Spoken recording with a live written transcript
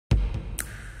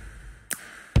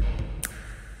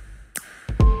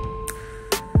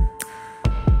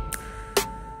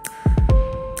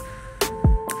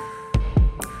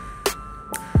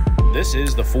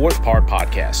This is the Fourth Part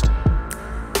Podcast,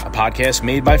 a podcast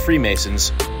made by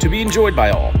Freemasons to be enjoyed by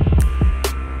all.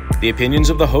 The opinions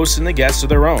of the hosts and the guests are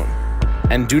their own,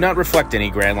 and do not reflect any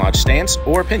Grand Lodge stance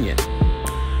or opinion.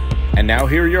 And now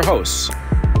here are your hosts,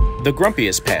 the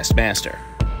grumpiest past master,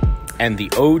 and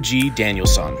the OG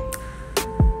Danielson.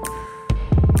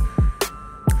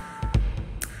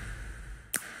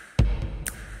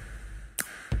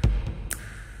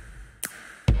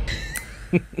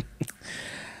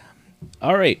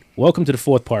 All right, welcome to the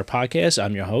Fourth Part Podcast.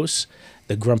 I'm your host,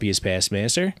 the grumpiest past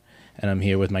master, and I'm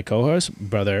here with my co-host,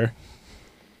 brother.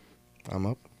 I'm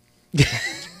up.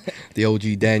 The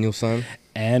OG Danielson.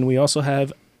 And we also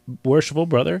have worshipful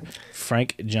brother,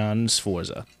 Frank John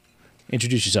Sforza.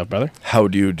 Introduce yourself, brother. How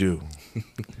do you do?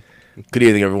 Good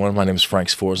evening, everyone. My name is Frank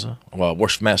Sforza. I'm a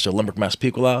worship master at Limerick Mass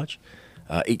Pequot Lodge,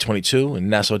 822 in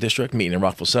Nassau District, meeting in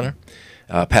Rockville Center.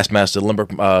 Past master at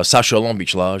Limerick, South Shore Long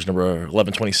Beach Lodge, number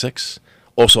 1126,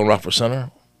 also in Rockville Center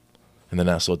in the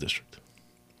Nassau District.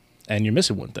 And you're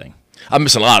missing one thing. I'm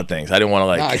missing a lot of things. I didn't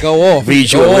want to go off. read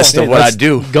you a list of what I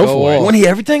do. Go for it. You want to hear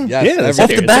everything? Yes, Yeah, let's Off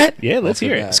hear the it. bat? Yeah, let's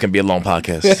hear it. It's going to be a long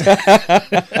podcast.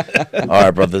 All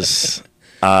right, brothers.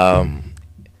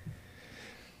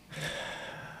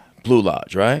 Blue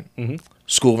Lodge, right? Mm-hmm.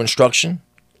 School of Instruction,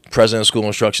 president of School of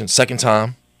Instruction, second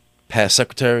time, past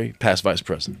secretary, past vice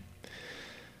president.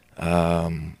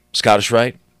 Scottish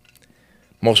Rite,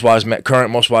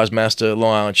 current Most Wise Master,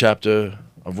 Long Island chapter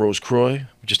of Rose Croix.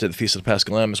 We just did the Feast of the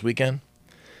Paschal this weekend.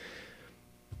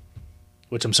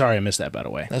 Which I'm sorry I missed that, by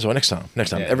the way. That's why next time.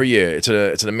 Yeah. Every year, it's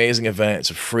an amazing event. It's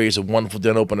free. It's a wonderful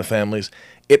dinner open to families.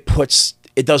 It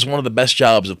does one of the best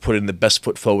jobs of putting the best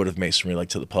foot forward of Masonry, like,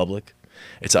 to the public.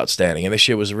 It's outstanding. And this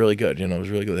year was really good. It was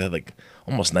really good. They had like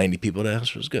almost 90 people there,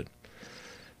 so it was good.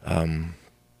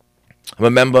 I'm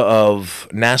a member of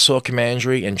Nassau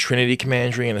Commandery and Trinity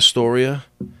Commandery in Astoria.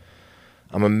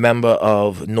 I'm a member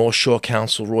of North Shore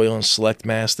Council Royal and Select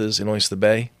Masters in Oyster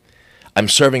Bay. I'm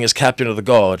serving as captain of the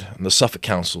guard in the Suffolk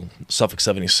Council, Suffolk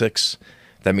 76.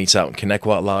 That meets out in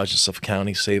Connecticut Lodge in Suffolk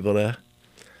County, Sayville there.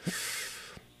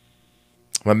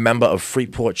 I'm a member of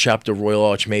Freeport Chapter Royal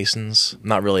Arch Masons. I'm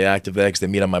not really active there because they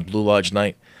meet on my Blue Lodge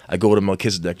night. I go to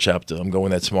Melchizedek Chapter. I'm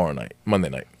going there tomorrow night, Monday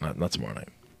night, not tomorrow night.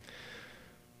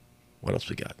 What else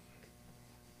we got?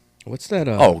 What's that?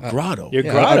 Grotto. Your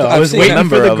Yeah, Grotto. I've I was seen waiting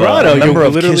for the Grotto. A member You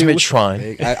of literally Kismet was-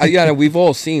 Shrine. Yeah, we've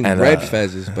all seen And, red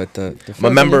fezzes, but the I'm a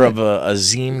member of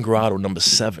Azim Grotto number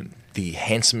 7, the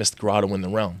handsomest grotto in the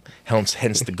realm.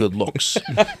 Hence the good looks.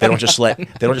 They don't just let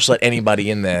anybody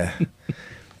in there.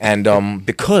 And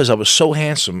because I was so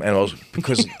handsome, and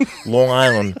because Long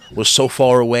Island was so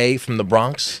far away from the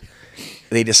Bronx,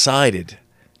 they decided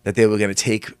that they were going to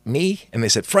take me, and they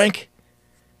said, Frank,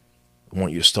 I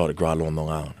want you to start a grotto on Long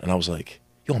Island. And I was like,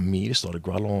 you want me to start a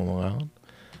grotto on Long Island?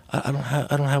 I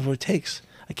don't have what it takes.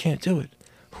 I can't do it.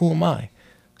 Who am I?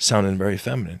 Sounding very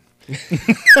feminine.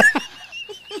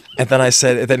 And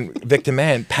then Victor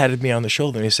Mann patted me on the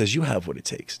shoulder and he says, you have what it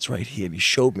takes. It's right here. And he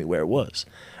showed me where it was.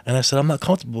 And I said, I'm not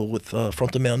comfortable with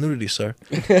frontal male nudity, sir.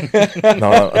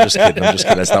 No, I'm just kidding.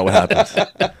 That's not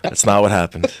what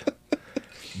happened.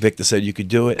 Victor said you could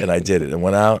do it, and I did it. I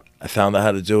went out. I found out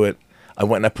how to do it. I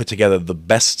went and I put together the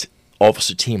best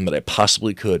officer team that I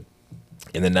possibly could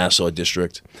in the Nassau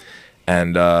District,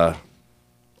 and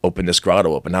opened this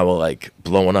grotto up. And now we're like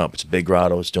blowing up. It's a big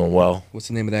grotto. It's doing well. What's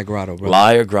the name of that grotto, bro?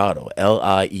 Liar Grotto,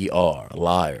 Lier,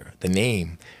 Liar. The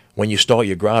name. When you start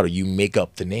your grotto, you make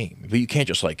up the name, but you can't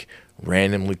just like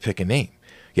randomly pick a name.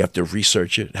 You have to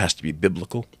research it. It has to be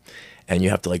biblical, and you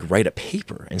have to like write a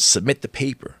paper and submit the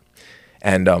paper.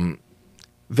 And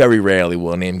very rarely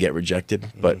will a name get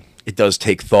rejected, but it does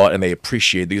take thought, and they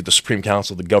appreciate the Supreme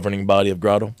Council, the governing body of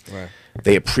Grotto. Right.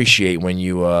 They appreciate when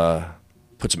you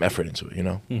put some effort into it.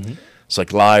 Mm-hmm. It's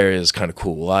like Liar is kind of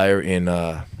cool. Liar in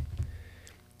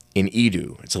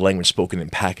Urdu, it's a language spoken in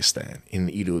Pakistan. In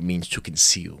Urdu, it means to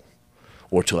conceal,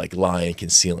 or to like lie and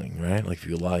concealing, right? Like if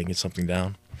you're lying, get something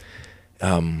down.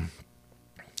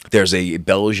 There's a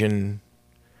Belgian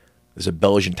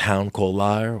town called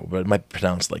Lier, but it might be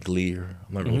pronounced like Lear.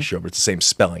 I'm not really sure, but it's the same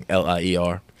spelling,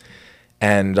 Lier.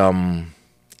 And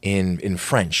in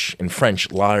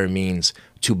French, Liar means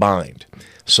to bind.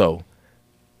 So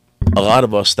a lot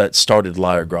of us that started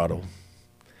Liar Grotto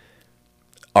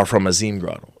are from Azim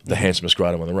Grotto, the handsomest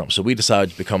grotto in the realm. So we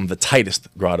decided to become the tightest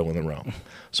grotto in the realm.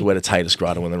 So we're the tightest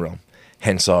grotto in the realm.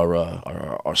 Hence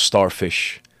our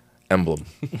starfish emblem.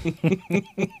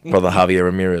 Brother Javier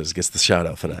Ramirez gets the shout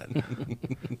out for that.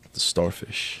 The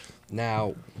starfish.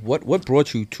 Now, what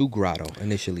brought you to Grotto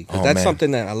initially? Because Oh, that's man.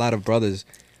 something that a lot of brothers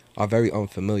are very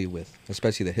unfamiliar with,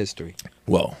 especially the history.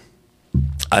 Well,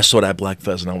 I saw that black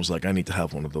fez and I was like, I need to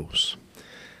have one of those.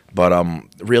 But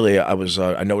really,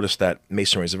 I noticed that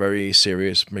Masonry is very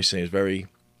serious. Masonry is very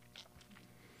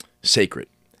sacred,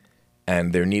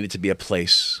 and there needed to be a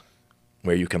place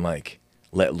where you can like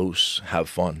let loose, have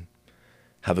fun,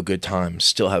 have a good time,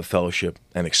 still have fellowship,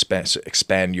 and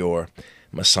expand your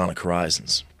Masonic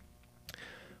horizons.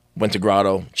 Went to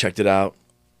Grotto, checked it out.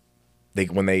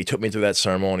 When they took me through that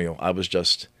ceremonial, I was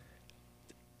just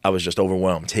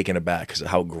overwhelmed, taken aback because of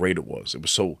how great it was. It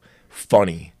was so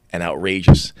funny and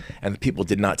outrageous, and the people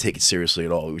did not take it seriously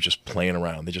at all. We were just playing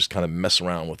around. They just kind of mess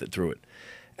around with it through it,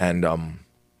 and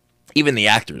even the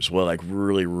actors were like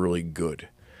really, really good.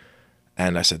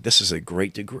 And I said, this is a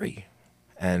great degree.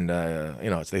 And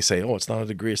they say, oh, it's not a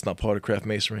degree, it's not part of craft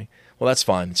masonry. Well, that's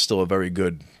fine. It's still a very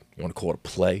good, you want to call it a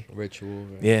play, Ritual.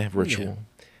 Right? yeah, ritual. Yeah.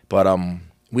 But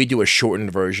we do a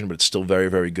shortened version, but it's still very,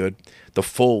 very good. The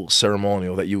full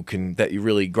ceremonial that you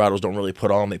really grottos don't really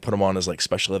put on, they put them on as like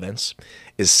special events,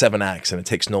 is 7 acts, and it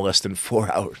takes no less than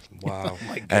 4 hours. Wow. Oh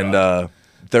my God. And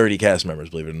 30 cast members,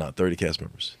 believe it or not, 30 cast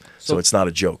members. So it's not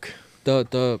a joke.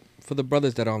 For the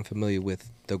brothers that aren't familiar with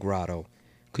the Grotto,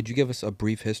 could you give us a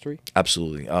brief history?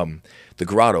 Absolutely. The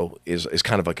Grotto is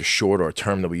kind of like a short or a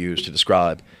term that we use to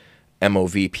describe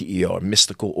MOVPER,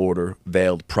 Mystical Order,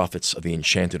 Veiled Prophets of the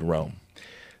Enchanted Realm.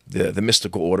 The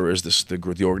Mystical Order is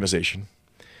the organization.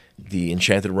 The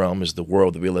Enchanted Realm is the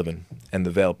world that we live in, and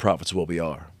the Veiled Prophets is what we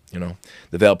are. You know,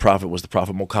 the Veiled Prophet was the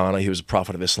Prophet Mokana. He was a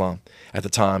prophet of Islam. At the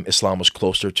time, Islam was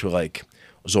closer to like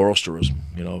Zoroastrianism.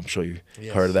 You know, I'm sure you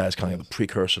heard of that. It's kind of a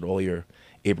precursor to all your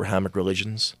Abrahamic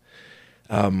religions.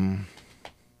 And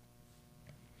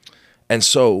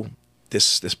so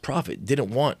this prophet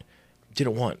didn't want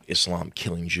Islam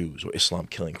killing Jews or Islam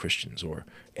killing Christians or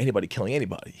anybody killing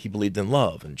anybody. He believed in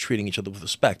love and treating each other with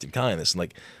respect and kindness and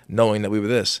like knowing that we were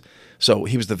this. So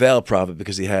he was the veiled prophet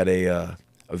because he had a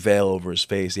veil over his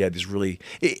face. He had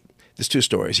there's 2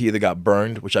 stories. He either got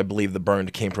burned, which I believe the burn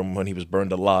came from when he was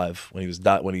burned alive, when he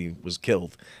was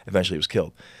killed. Eventually he was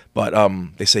killed. But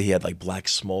they say he had like black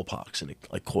smallpox and it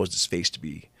like caused his face to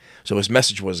be. So his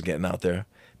message wasn't getting out there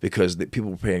because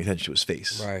people were paying attention to his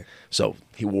face. Right. So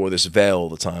he wore this veil all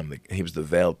the time. He was the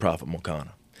veiled prophet Mokana.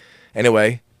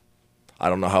 Anyway, I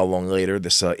don't know how long later,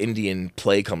 this Indian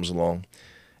play comes along,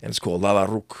 and it's called Lala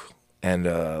Rook. And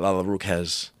Lala Rook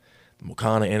has the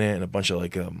Mokana in it and a bunch of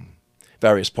like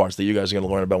various parts that you guys are going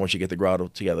to learn about once you get the Grotto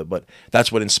together. But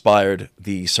that's what inspired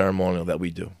the ceremonial that we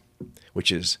do,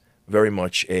 which is very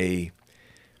much a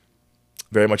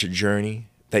journey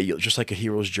that you, just like a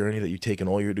hero's journey that you take in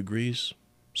all your degrees,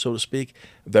 so to speak,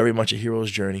 very much a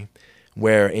hero's journey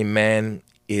where a man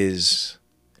is,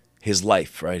 his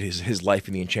life, right, his life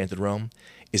in the enchanted realm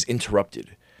is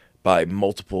interrupted by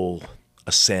multiple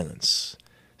assailants,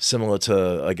 similar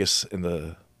to, I guess, in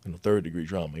the 3rd degree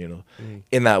drama, you know,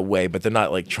 in that way, but they're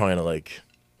not like trying to like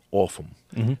off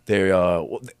them.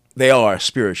 They are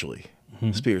spiritually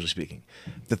speaking.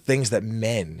 The things that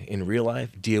men in real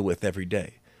life deal with every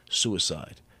day: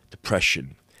 suicide,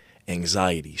 depression,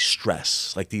 anxiety,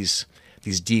 stress, like these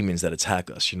demons that attack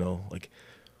us. You know, like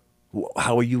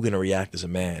how are you going to react as a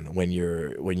man when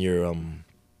you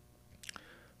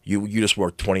just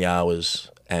worked 20 hours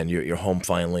and you're home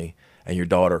finally, and your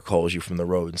daughter calls you from the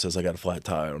road and says, I got a flat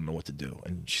tire, I don't know what to do.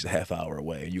 And she's a half hour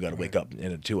away, and you got to wake up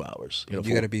in 2 hours. You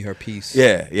got to be her peace.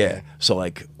 Yeah. So,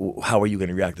 like, how are you going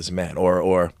to react as a man?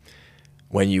 Or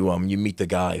when you meet the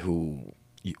guy who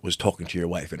was talking to your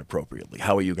wife inappropriately,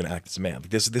 how are you going to act as a man? Like,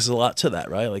 there's a lot to that,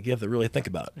 right? Like, you have to really think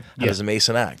about it. How does a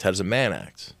Mason act? How does a man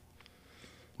act?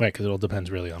 Right, because it all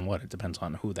depends really on what. It depends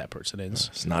on who that person is.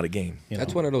 It's not a game.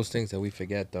 That's one of those things that we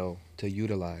forget, though, to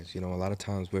utilize. You know, a lot of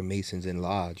times we're Masons in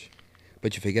lodge,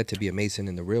 but you forget to be a Mason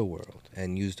in the real world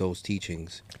and use those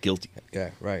teachings. Guilty.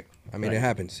 Yeah, right. I mean, it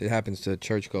happens. It happens to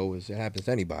churchgoers. It happens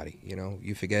to anybody. You know,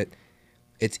 you forget.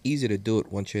 It's easy to do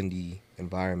it once you're in the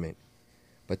environment,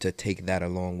 but to take that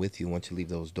along with you once you leave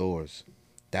those doors,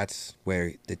 that's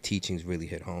where the teachings really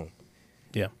hit home.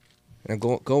 Yeah. And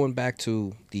going back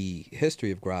to the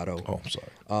history of Grotto. Oh, I'm sorry.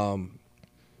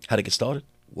 How'd it get started?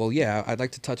 Well, yeah, I'd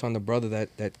like to touch on the brother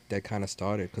that kind of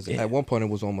started, because at one point it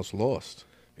was almost lost.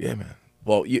 Yeah, man.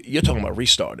 Well, you're talking about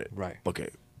restarted. Right. Okay.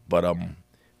 But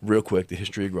real quick, the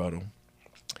history of Grotto.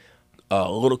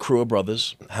 A little crew of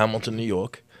brothers, Hamilton, New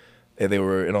York. They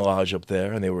were in a lodge up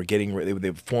there, and they were getting ready.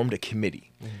 They formed a committee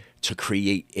to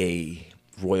create a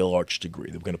Royal Arch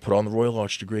degree. They were going to put on the Royal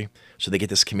Arch degree, so they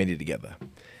get this committee together.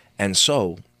 And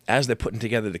so, as they're putting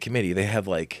together the committee, they have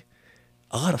like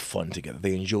a lot of fun together.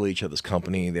 They enjoy each other's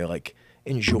company. They're like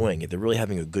enjoying it. They're really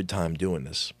having a good time doing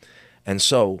this. And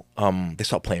so, they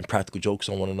start playing practical jokes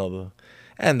on one another.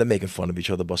 and they're making fun of each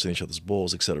other, busting each other's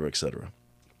balls, etc., etc.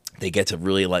 They get to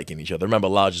really liking each other. Remember,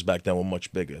 lodges back then were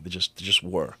much bigger. They just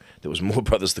were. There was more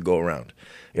brothers to go around.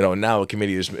 Now a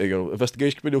committee is,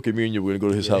 investigation committee, okay, me and you, we're going to go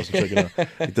to his house and check it out.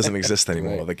 It doesn't exist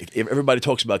anymore. Right. Like, if everybody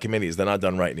talks about committees, they're not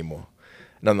done right anymore.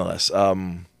 Nonetheless,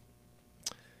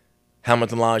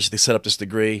 Hamilton Lodge, they set up this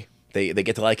degree. They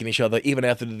get to liking each other. Even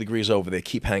after the degree's over, they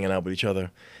keep hanging out with each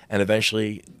other. And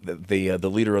eventually, the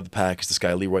leader of the pack is this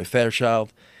guy, Leroy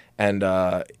Fairchild, and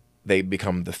they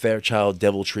become the Fairchild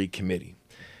Deviltry Committee.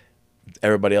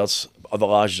 Everybody else, other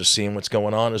lodges are seeing what's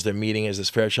going on as they're meeting as this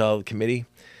Fairchild Committee.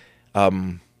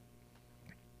 Other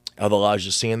lodges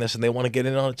are seeing this, and they want to get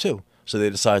in on it too. So they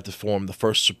decide to form the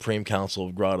first Supreme Council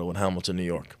of Grotto in Hamilton, New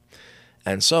York.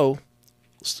 And so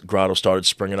Grotto started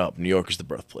springing up. New York is the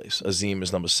birthplace. Azim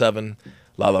is number 7.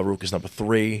 Lala Rook is number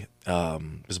 3.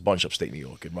 There's a bunch upstate New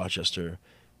York, in Rochester,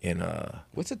 in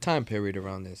What's the time period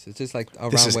around this? It's just like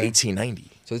around this is when,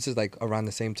 1890. So this is like around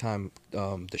the same time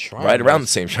the shrine. Right around the was-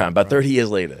 same time, about 30 years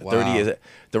later. Wow. 30 years.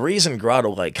 The reason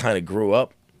Grotto kind of grew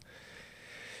up,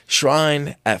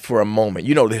 Shrine for a moment.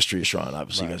 You know the history of Shrine,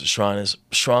 obviously. Right. You guys are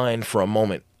Shrine for a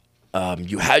moment.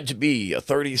 You had to be a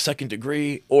 32nd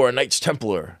degree or a Knights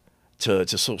Templar to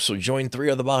join 3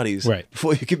 other bodies Right.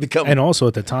 before you could become. And also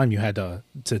at the time, you had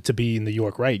to be in the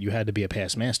York Rite, you had to be a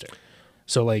past master.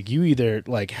 So like you either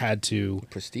like had to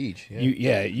Prestige.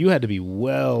 Yeah. you had to be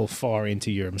well far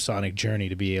into your Masonic journey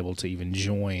to be able to even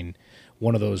join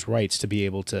one of those rites, to be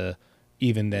able to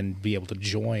even then be able to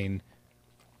join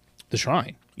the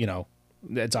shrine.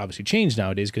 That's obviously changed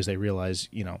nowadays because they realize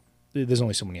there's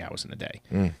only so many hours in a day.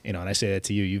 And I say that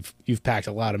to you. You've packed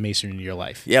a lot of masonry into your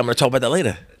life. Yeah, I'm going to talk about that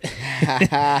later.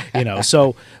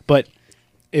 So but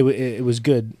it was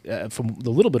good from the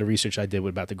little bit of research I did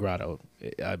about the grotto.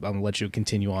 I'm gonna let you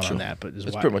continue on that, but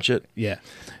That's pretty much it. Yeah,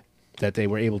 that they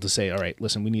were able to say, all right,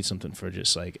 listen, we need something for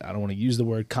just like, I don't want to use the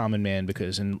word common man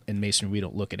because in masonry we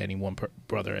don't look at any one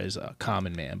brother as a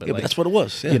common man, but Yeah, but that's what it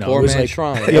was. Yeah. it Poor was man's like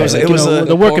shrine. Yeah, It was the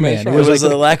poor working man's man. shrine. It was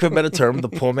like a lack of a better term. The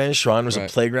Poor Man's Shrine was a Right.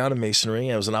 playground of masonry,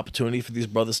 and it was an opportunity for these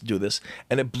brothers to do this,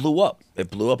 and it blew up. It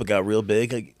got real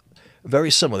big.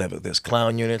 Very similar. There's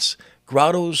clown units.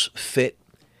 Grottos fit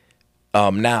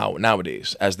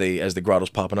nowadays as the grottos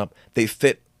popping up. They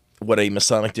fit what a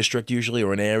Masonic district usually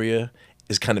or an area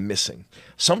is kind of missing.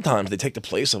 Sometimes they take the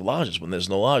place of lodges when there's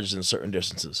no lodges in certain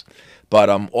distances. But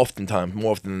oftentimes,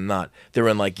 more often than not, they're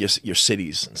in like your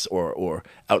cities or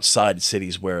outside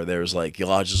cities where there's like your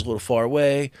lodge is a little far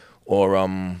away, or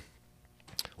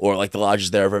like the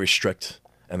lodges there are very strict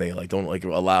and they like don't like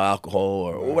allow alcohol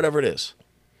or whatever it is.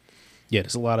 yeah,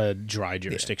 there's a lot of dry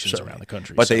jurisdictions certainly. around the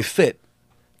country, But so. they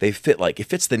fit like it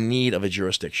fits the need of a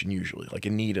jurisdiction usually, like a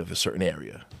need of a certain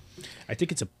area. I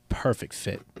think it's a perfect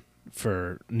fit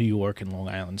for New York and Long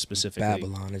Island specifically.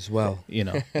 Babylon as well.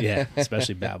 Yeah,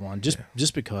 especially Babylon.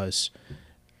 Just because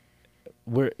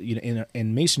we're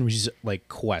in masonry's like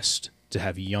quest to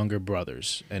have younger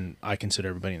brothers, and I consider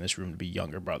everybody in this room to be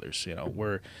younger brothers.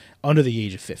 We're under the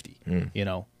age of 50.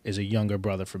 Is a younger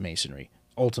brother for masonry.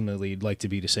 Ultimately, I'd like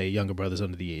to say younger brothers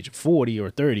under the age of 40 or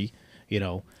 30.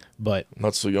 But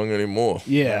Not so young anymore.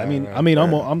 yeah,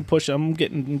 I'm pushing. I'm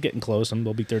getting close.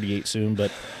 I'll be 38 soon.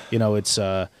 But it's.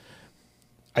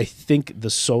 I think the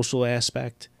social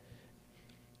aspect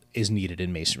is needed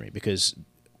in masonry because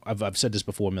I've said this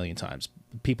before a million times.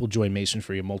 People join masonry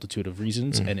for a multitude of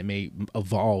reasons, and it may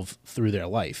evolve through their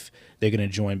life. They're going to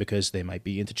join because they might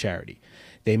be into charity.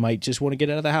 They might just want to get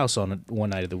out of the house on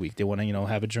one night of the week. They want to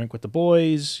have a drink with the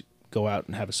boys, go out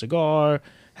and have a cigar,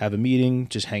 have a meeting,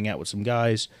 just hang out with some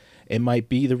guys. It might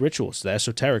be the rituals, the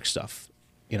esoteric stuff,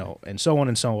 and so on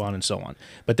and so on and so on.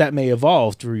 But that may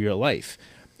evolve through your life.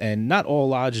 And not all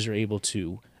lodges are able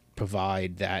to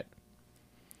provide that,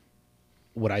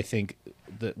 what I think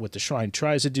what the shrine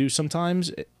tries to do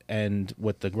sometimes, and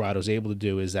what the grotto is able to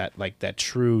do is that like that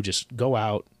true just go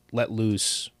out, let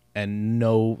loose, and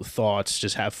no thoughts,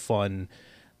 just have fun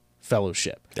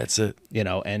fellowship. That's it.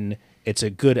 And it's a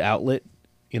good outlet,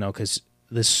 because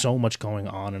there's so much going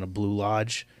on in a blue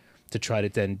lodge to try to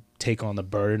then take on the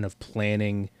burden of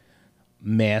planning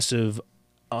massive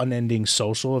unending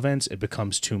social events. It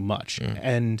becomes too much.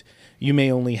 And you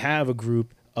may only have a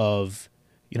group of,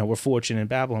 we're fortunate in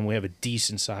Babylon, we have a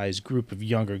decent sized group of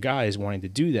younger guys wanting to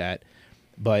do that,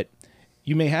 but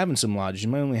you may have in some lodges, you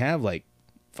might only have like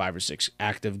 5 or 6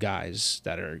 active guys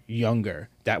that are younger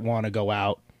that want to go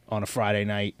out on a Friday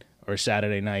night or a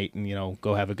Saturday night and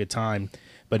go have a good time.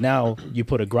 But now you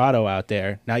put a grotto out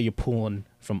there, now you're pulling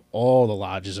from all the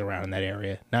lodges around in that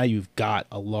area. Now you've got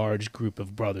a large group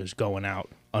of brothers going out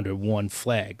under one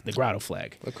flag, the Grotto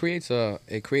flag.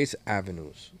 It creates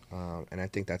avenues, and I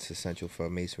think that's essential for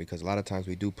masonry because a lot of times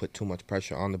we do put too much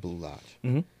pressure on the Blue Lodge.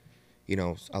 Mm-hmm. You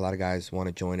know, a lot of guys want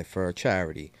to join it for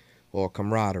charity or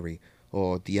camaraderie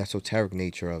or the esoteric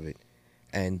nature of it,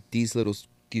 and these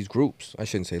groups, I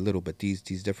shouldn't say little, but these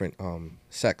different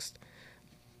sects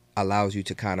allows you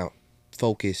to kind of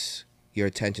focus your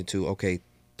attention to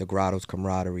the Grotto's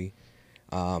camaraderie,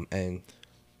 and.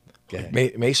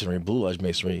 Masonry, Blue Lodge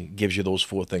Masonry gives you those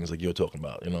four things like you're talking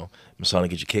about. You know,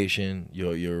 Masonic education,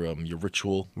 your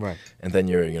ritual, right, and then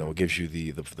it gives you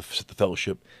the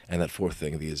fellowship, and that fourth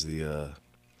thing is the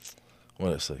what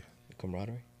did I say?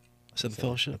 Camaraderie. I said the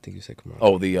fellowship. I think you said camaraderie.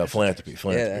 Oh, the philanthropy,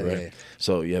 right? Yeah.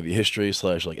 So you have your history /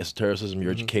 like esotericism,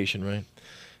 your education, right?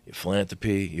 Your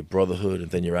philanthropy, your brotherhood,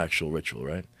 and then your actual ritual,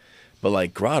 right? But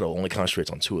like Grotto only concentrates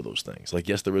on two of those things. Like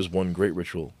yes, there is one great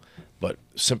ritual, but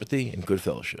sympathy and good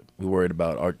fellowship. We're worried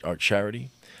about our charity.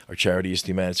 Our charity is the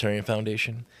Humanitarian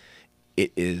Foundation.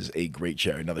 It is a great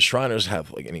charity. Now the Shriners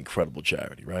have like an incredible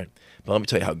charity, right? But let me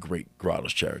tell you how great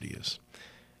Grotto's charity is.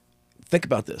 Think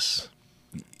about this.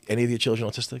 Any of your children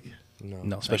autistic?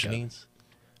 No. Special needs?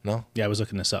 No? Yeah, I was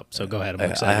looking this up. So go ahead. I'm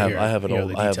excited to hear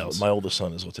my oldest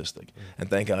son is autistic, and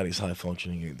thank God he's high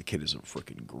functioning. The kid is a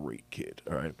freaking great kid.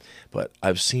 All right, but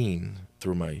I've seen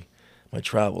through my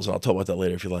travels, and I'll talk about that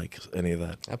later if you like any of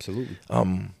that. Absolutely.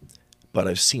 But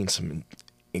I've seen some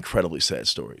incredibly sad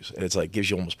stories, and it's like gives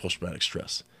you almost post traumatic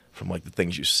stress from like the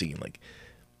things you've seen, like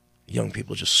young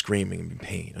people just screaming in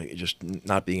pain, like just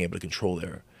not being able to control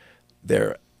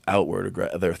their outward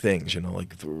their things,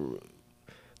 like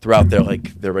throughout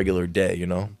their regular day,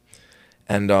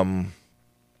 and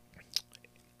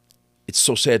it's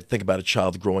so sad to think about a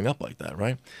child growing up like that,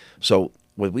 right? So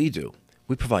what we do,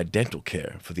 we provide dental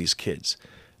care for these kids.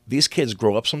 These kids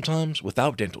grow up sometimes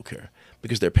without dental care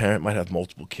because their parent might have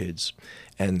multiple kids,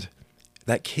 and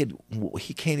that kid,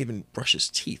 he can't even brush his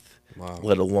teeth,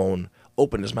 let alone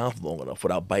open his mouth long enough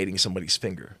without biting somebody's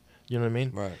finger. You know what I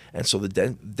mean? Right. And so the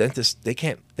dentists, they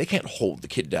can't hold the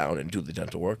kid down and do the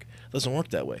dental work. It doesn't work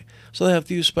that way. So they have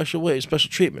to use special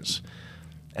treatments.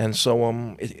 And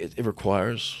so it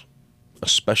requires a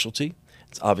specialty.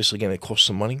 It's obviously going to cost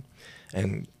some money.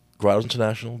 And Grotto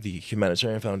International, the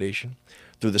Humanitarian Foundation,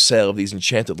 through the sale of these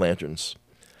enchanted lanterns.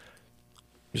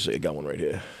 You see, I got one right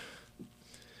here.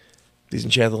 These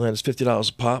enchanted lanterns, $50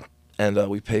 a pop, and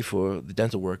we pay for the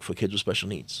dental work for kids with special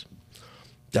needs.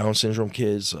 Down syndrome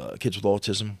kids, kids with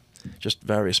autism, just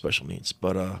various special needs.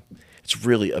 But it's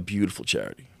really a beautiful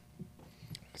charity.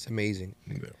 It's amazing.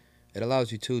 Yeah. It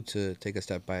allows you, too, to take a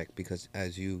step back because,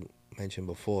 as you mentioned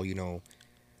before, a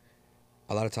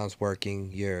lot of times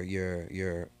working,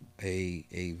 you're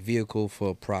a vehicle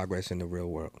for progress in the real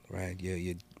world, right?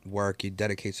 You work, you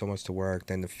dedicate so much to work,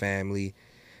 then the family,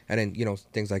 and then,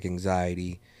 things like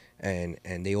anxiety, and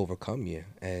they overcome you,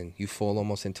 and you fall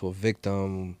almost into a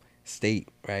victim state,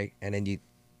 right? And then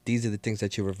these are the things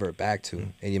that you revert back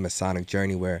to in your Masonic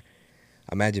journey, where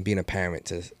imagine being a parent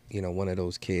to one of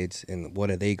those kids, and what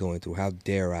are they going through? How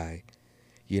dare I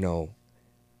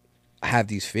have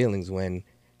these feelings when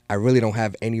I really don't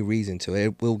have any reason to?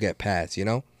 It will get past,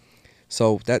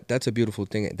 so that's a beautiful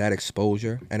thing, that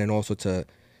exposure. And then also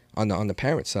on the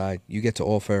parent side, you get to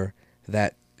offer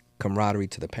that camaraderie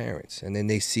to the parents, and then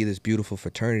they see this beautiful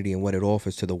fraternity and what it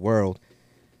offers to the world.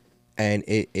 And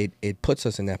it puts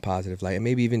us in that positive light, and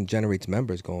maybe even generates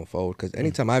members going forward. Because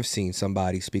anytime I've seen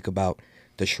somebody speak about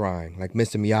the shrine, like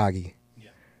Mr. Miyagi,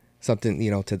 something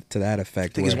to that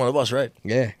effect. I think he's one of us, right?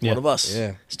 Yeah, one of us.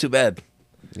 Yeah, it's too bad.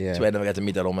 Yeah, too bad I never got to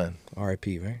meet that old man.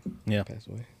 R.I.P. Right? Yeah, passed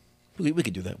away. We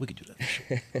could do that.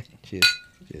 Cheers.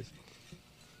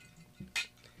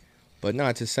 But no,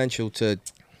 it's essential to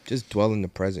just dwell in the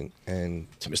present. And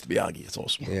to Mr. Miyagi, it's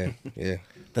awesome. Yeah.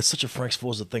 That's such a Frank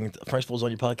Sforza thing. Frank Sforza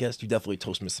on your podcast, you definitely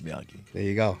toast Mr. Miyagi. There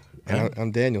you go. And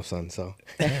I'm Daniel's son, so.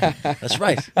 That's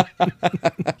right.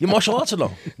 You martial arts or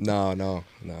no? No.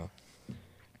 You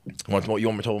want me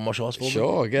to talk about martial arts for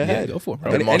Sure, go ahead. Yeah, go for it,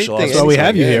 bro. Martial arts. That's why we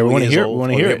have you here. We want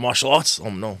to hear it. Martial arts? Oh,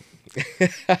 no.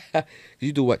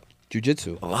 You do what?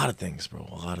 Jiu-jitsu? A lot of things, bro.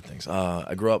 A lot of things.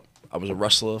 I grew up, I was a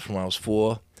wrestler from when I was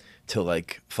 4 till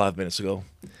like 5 minutes ago.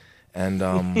 And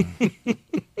I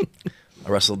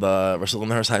wrestled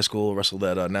in Hearst High School, wrestled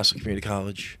at Nassau Community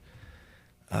College.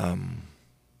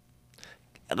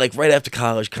 Like right after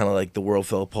college, kind of like the world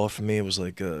fell apart for me. It was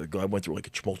like I went through like a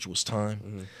tumultuous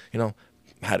time.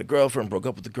 Had a girlfriend, broke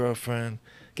up with the girlfriend,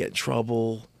 get in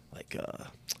trouble, like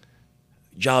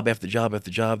job after job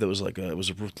after job. There was like it was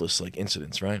a ruthless like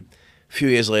incidents, right? A few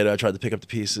years later, I tried to pick up the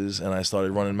pieces and I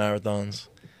started running marathons.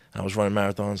 I was running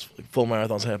marathons, like full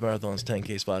marathons, half marathons,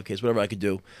 10Ks, 5Ks, whatever I could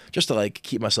do, just to like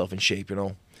keep myself in shape, you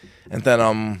know. And then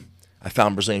I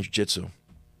found Brazilian Jiu-Jitsu,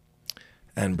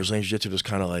 and Brazilian Jiu-Jitsu just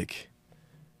kind of like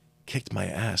kicked my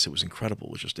ass. It was incredible.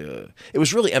 It was just it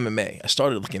was really MMA. I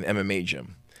started like an MMA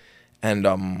gym, and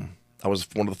I was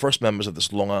one of the first members of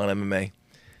this Long Island MMA,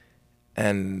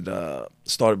 and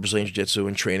started Brazilian Jiu-Jitsu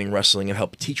and training wrestling and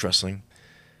helped teach wrestling,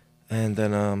 and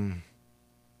then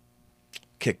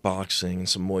kickboxing and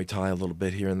some Muay Thai a little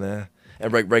bit here and there,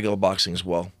 and regular boxing as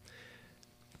well.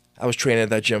 I was training at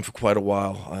that gym for quite a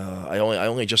while. I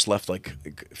only just left like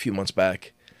a few months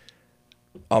back.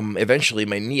 Eventually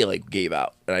my knee like gave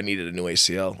out and I needed a new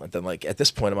ACL. And then like at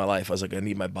this point in my life, I was like, I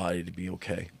need my body to be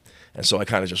okay. And so I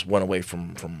kind of just went away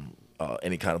from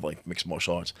any kind of like mixed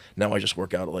martial arts. Now I just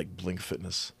work out at like Blink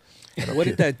Fitness. What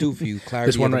did that do for you? Clarity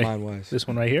This one of right, mind wise. this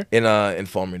one right here. In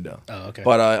Farmingdale. Oh, okay.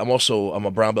 But I'm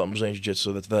a brown belt in Brazilian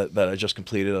Jiu-Jitsu that I just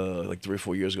completed like 3 or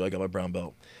 4 years ago. I got my brown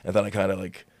belt, and then I kind of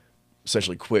like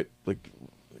essentially quit like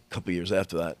a couple years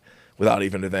after that without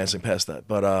even advancing past that.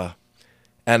 But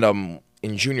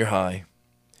in junior high,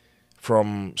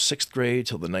 from 6th grade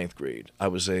till the 9th grade, I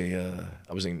was in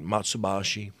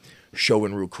Matsubashi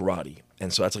Shorin-ryu karate,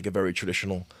 and so that's like a very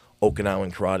traditional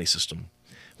Okinawan karate system,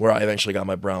 where I eventually got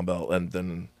my brown belt, and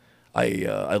then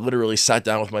I literally sat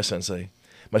down with my sensei,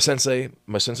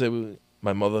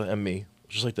 my mother and me,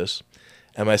 just like this,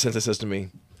 and my sensei says to me,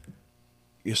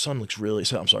 "Your son looks really,"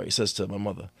 I'm sorry, he says to my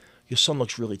mother, "Your son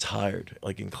looks really tired,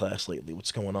 like in class lately.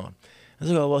 What's going on?" I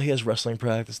was like, "Oh, well, he has wrestling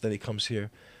practice, then he comes here."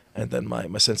 And then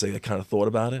my sensei kind of thought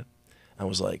about it and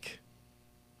was like,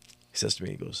 he says to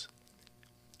me, he goes,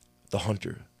 "The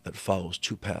hunter that follows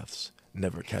 2 paths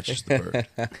never catches the bird."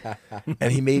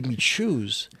 And he made me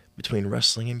choose between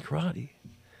wrestling and karate.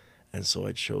 And so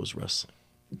I chose wrestling.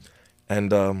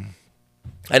 And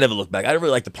I never looked back. I didn't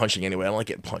really like the punching anyway. I don't like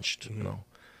getting punched, you know.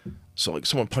 So like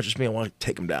someone punches me, I want to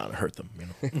take them down and hurt them, you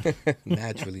know.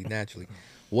 Naturally.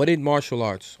 What did martial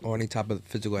arts or any type of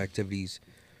physical activities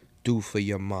do for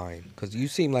your mind? Because you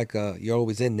seem like you're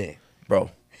always in there.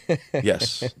 Bro,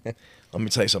 yes. Let me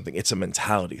tell you something. It's a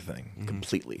mentality thing,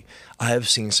 completely. I have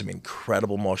seen some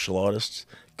incredible martial artists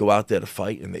go out there to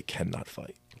fight, and they cannot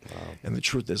fight. Wow. And the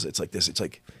truth is, it's like this. It's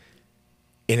like,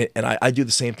 and I do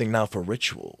the same thing now for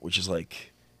ritual, which is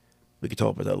like, we could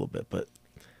talk about that a little bit, but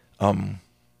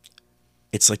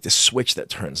it's like this switch that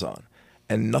turns on,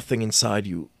 and nothing inside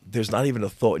you, there's not even a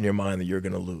thought in your mind that you're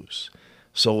going to lose.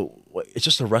 So it's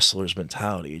just a wrestler's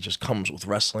mentality. It just comes with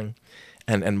wrestling,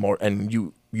 and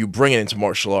you bring it into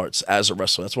martial arts as a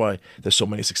wrestler. That's why there's so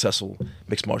many successful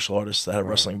mixed martial artists that have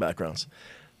wrestling backgrounds.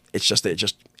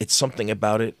 It's something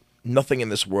about it. Nothing in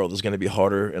this world is going to be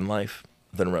harder in life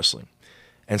than wrestling.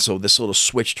 And so this little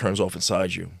switch turns on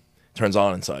inside you,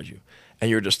 and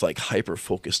you're just like hyper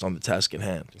focused on the task at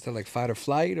hand. Is that like fight or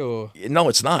flight or? No,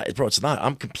 it's not, bro. It's not.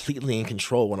 I'm completely in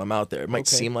control when I'm out there. It might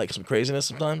seem like some craziness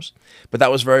sometimes, but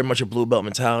that was very much a blue belt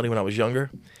mentality when I was younger.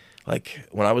 Like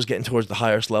when I was getting towards the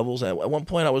highest levels, and at one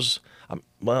point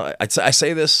I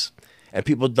say this, and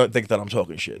people don't think that I'm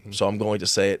talking shit. So I'm going to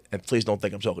say it, and please don't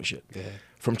think I'm talking shit. Yeah.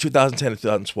 From 2010 to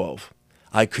 2012,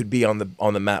 I could be on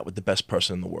the mat with the best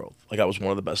person in the world. Like I was one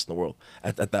of the best in the world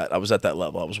at that. I was at that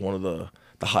level. I was one of the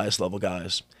highest level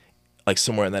guys, like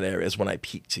somewhere in that area is when I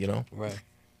peaked, you know? Right.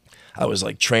 I was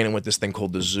like training with this thing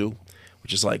called the Zoo,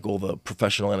 which is like all the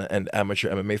professional and amateur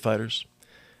MMA fighters.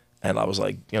 And I was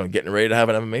like, you know, getting ready to have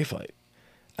an MMA fight.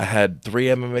 I had 3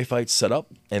 MMA fights set up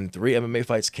and 3 MMA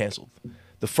fights canceled.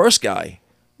 The first guy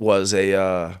was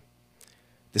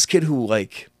this kid who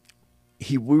like,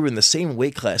 we were in the same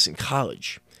weight class in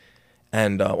college.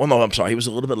 And, well, no, I'm sorry. He was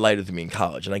a little bit lighter than me in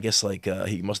college. And I guess like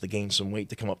he must have gained some weight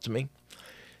to come up to me.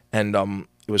 And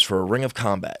it was for a Ring of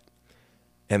Combat.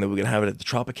 And then we're going to have it at the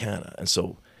Tropicana. And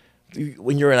so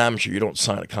when you're an amateur, you don't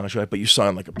sign a contract, but you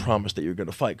sign like a promise that you're going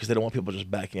to fight because they don't want people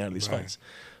just backing out of these fights.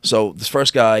 So this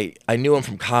first guy, I knew him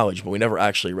from college, but we never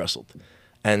actually wrestled.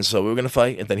 And so we were going to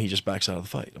fight, and then he just backs out of the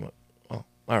fight. I'm like, oh,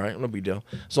 all right, no big deal.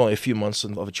 It's only a few months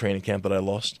of a training camp that I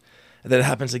lost. And then it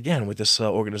happens again with this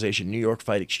organization, New York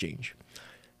Fight Exchange.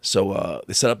 So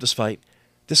they set up this fight.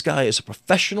 This guy is a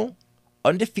professional,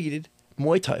 undefeated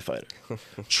Muay Thai fighter,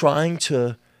 trying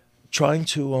to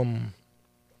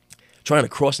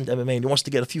cross into MMA, and he wants to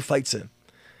get a few fights in.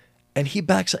 And he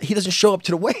backs out. He doesn't show up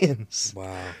to the weigh-ins.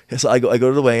 Wow. So I go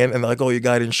to the weigh-in, and they're like, "Oh, your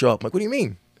guy didn't show up." I'm like, "What do you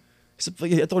mean?" He said,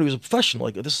 "I thought he was a professional.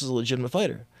 Like, this is a legitimate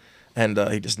fighter." And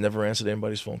he just never answered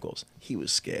anybody's phone calls. He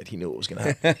was scared. He knew what was going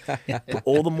to happen. But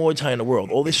all the Muay Thai in the world,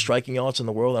 all these striking arts in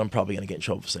the world, and I'm probably going to get in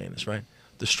trouble for saying this, right?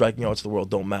 The striking arts of the world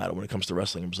don't matter when it comes to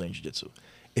wrestling and Brazilian Jiu-Jitsu.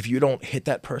 If you don't hit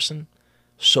that person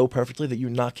so perfectly that you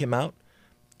knock him out,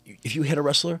 if you hit a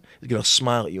wrestler, he's gonna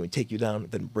smile at you and take you down,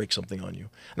 then break something on you.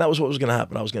 And that was what was gonna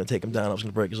happen. I was gonna take him down. I was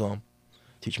gonna break his arm,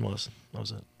 teach him a lesson. That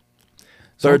was it.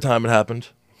 Third time it happened.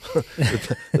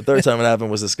 The third time it happened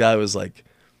was this guy was like,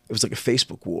 it was like a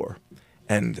Facebook war,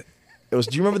 and it was.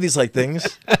 Do you remember these like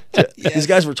things? Yes. These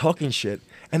guys were talking shit,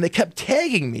 and they kept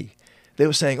tagging me. They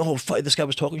were saying, "Oh, fight!" This guy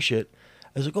was talking shit.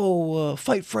 I was like, "Oh,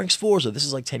 fight Frank Sforza." This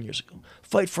is like 10 years ago.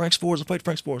 Fight Frank Sforza. Fight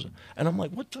Frank Sforza. And I'm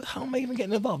like, "What? How am I even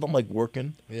getting involved?" I'm like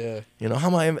working. Yeah. You know, how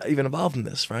am I even involved in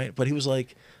this, right? But he was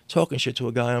like talking shit to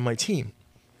a guy on my team,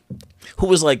 who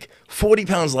was like 40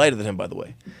 pounds lighter than him, by the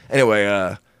way.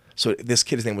 Anyway, so this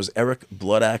kid's name was Eric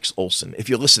Bloodaxe Olsen. If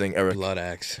you're listening, Eric,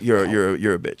 Bloodaxe, you're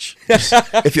a bitch.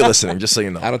 If you're listening, just so you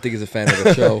know. I don't think he's a fan of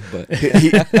the show, but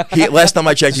he last time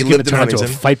I checked, he lived in Huntington.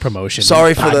 Into a fight promotion.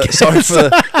 Sorry for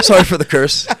the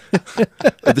curse.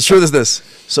 But the truth is this.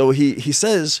 So he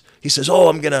says, "Oh,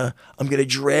 I'm gonna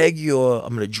drag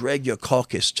your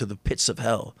carcass to the pits of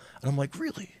hell." And I'm like,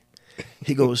 "Really?"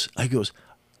 He goes,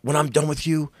 "When I'm done with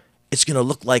you, it's gonna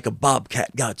look like a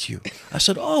bobcat got you." I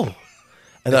said, "Oh."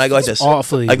 And then I go like this.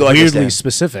 Awfully, I go like weirdly this,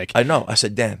 specific. I know. I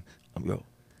said, "Dan, I'm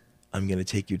going to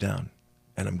take you down,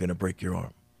 and I'm going to break your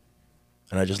arm."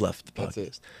 And I just left the podcast.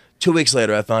 That's it. 2 weeks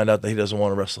later, I find out that he doesn't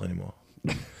want to wrestle anymore.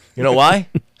 You know why?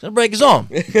 He's going to break his arm.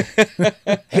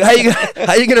 How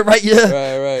you going to write your...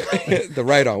 Right. The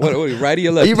right arm. What right or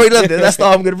your left? You break left. That's the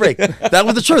arm I'm going to break. That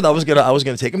was the truth. I was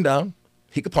gonna take him down.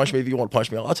 He could punch me if you want to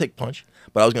punch me. I'll take a punch.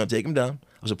 But I was going to take him down.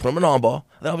 I was going to put him in an armbar,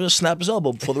 and then I was going to snap his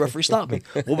elbow before the referee stopped me.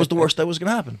 What was the worst that was going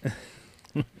to happen?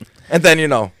 And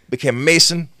then, became a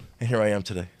Mason, and here I am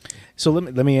today. So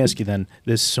let me ask you then,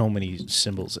 there's so many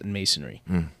symbols in Masonry.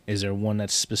 Is there one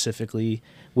that's specifically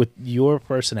with your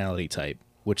personality type,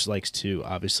 which likes to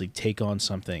obviously take on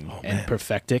something and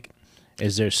perfect it?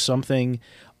 Is there something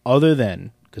other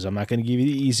than, because I'm not going to give you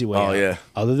the easy way out, yeah.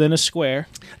 other than a square?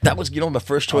 That was, my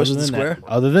first choice was the square.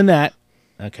 Other than that,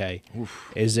 okay.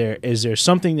 Oof. Is there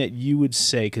something that you would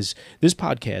say, because this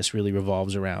podcast really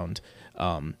revolves around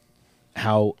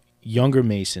how younger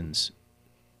Masons,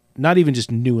 not even just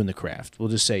new in the craft, we'll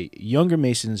just say younger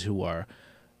Masons who are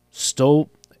still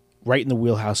right in the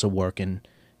wheelhouse of working,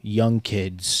 young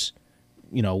kids,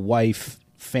 wife,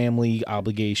 family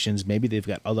obligations, maybe they've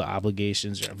got other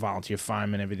obligations, they're a volunteer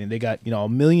fireman, everything. They got, a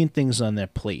million things on their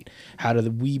plate. How do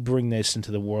we bring this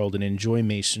into the world and enjoy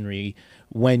Masonry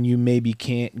when you maybe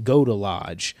can't go to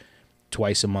lodge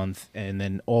twice a month and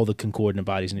then all the concordant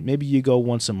bodies, and maybe you go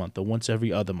once a month or once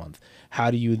every other month?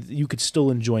 How do you could still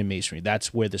enjoy Masonry?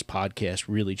 That's where this podcast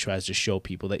really tries to show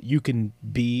people that you can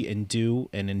be and do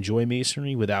and enjoy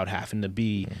Masonry without having to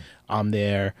be on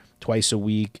there twice a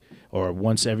week or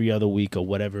once every other week or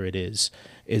whatever it is.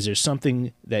 Is there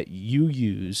something that you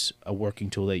use, a working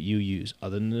tool that you use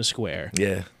other than the square?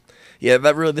 Yeah.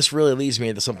 This really leads me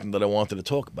into something that I wanted to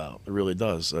talk about. It really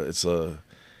does. It's a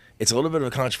little bit of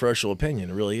a controversial opinion.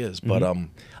 It really is. But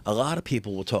a lot of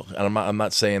people will talk, and I'm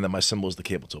not saying that my symbol is the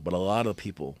cable toe, but a lot of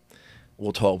people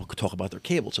will talk about their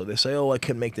cable toe. They say, "Oh, I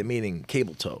couldn't make the meeting,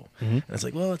 cable toe." And it's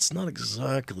like, well, it's not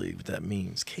exactly what that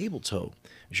means. Cable toe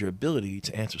is your ability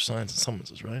to answer signs and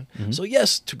summonses, right? So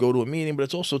yes, to go to a meeting, but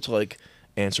it's also to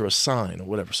answer a sign or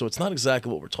whatever. So it's not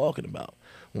exactly what we're talking about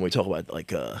when we talk about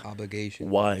obligation.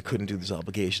 Why I couldn't do these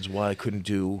obligations, why I couldn't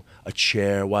do a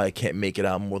chair, why I can't make it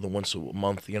out more than once a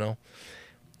month, The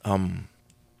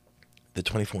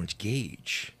 24-inch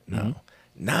gauge.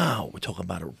 Now we're talking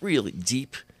about a really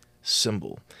deep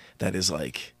symbol that is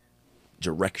like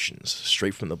directions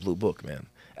straight from the blue book, man.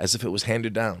 As if it was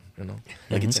handed down,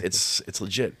 it's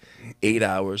legit. 8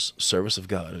 hours service of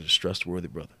God, a distressed worthy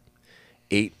brother.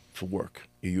 8 for work,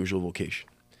 your usual vocation.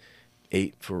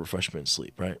 8 for refreshment and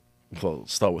sleep, right? Well,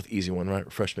 start with easy one, right?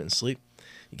 Refreshment and sleep.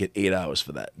 You get 8 hours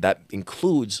for that. That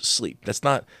includes sleep. That's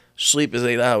not sleep is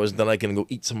 8 hours, then I can go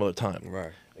eat some other time.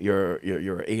 Right. Your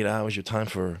 8 hours, your time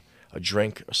for a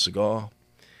drink, a cigar,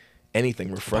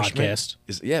 anything. Refreshment. Podcast.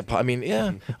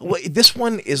 Yeah. Well, this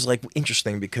one is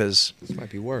interesting because this might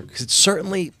be work. Because it's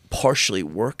certainly partially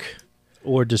work.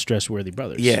 Or distressed worthy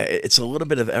brothers. Yeah, it's a little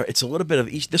bit of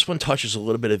each. This one touches a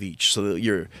little bit of each. So that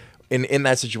you're in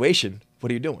that situation,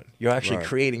 what are you doing? You're actually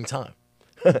creating time.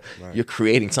 You're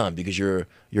creating time because you're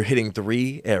hitting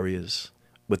 3 areas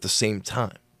with the same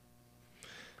time.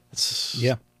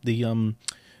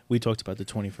 We talked about the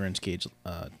 24-inch gauge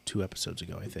 2 episodes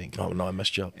ago, I think. Oh no, I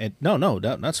messed you up. And no,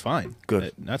 that's fine.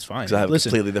 Good, that's fine. Because I have a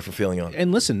completely different feeling on it.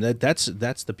 And listen, that's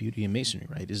the beauty of Masonry,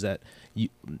 right? Is that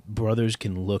brothers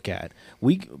can look at.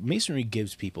 Masonry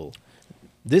gives people.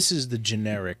 This is the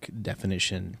generic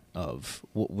definition of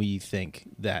what we think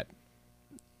that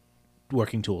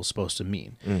working tool is supposed to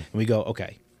mean. And we go,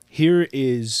 okay, here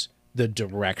is the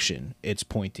direction it's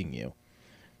pointing you.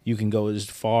 You can go as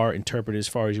far, interpret as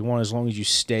far as you want, as long as you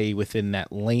stay within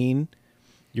that lane,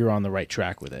 you're on the right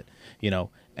track with it,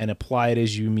 and apply it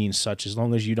as you mean such, as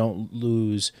long as you don't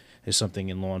lose, as something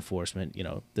in law enforcement,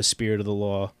 the spirit of the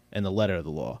law and the letter of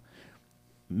the law.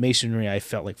 Masonry, I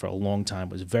felt like for a long time,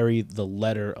 was very the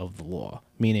letter of the law,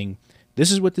 meaning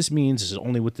this is what this means, this is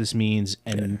only what this means,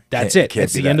 and that's it.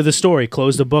 That's the end of the story.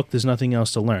 Close the book. There's nothing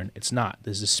else to learn. It's not.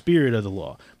 There's a spirit of the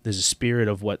law. There's a spirit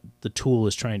of what the tool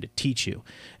is trying to teach you,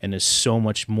 and there's so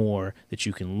much more that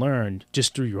you can learn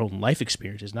just through your own life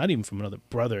experiences, not even from another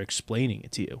brother explaining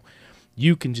it to you.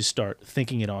 You can just start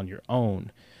thinking it on your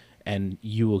own, and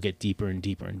you will get deeper and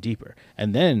deeper and deeper.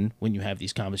 And then when you have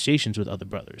these conversations with other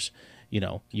brothers,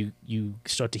 you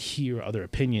start to hear other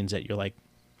opinions that you're like,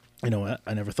 I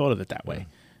never thought of it that way.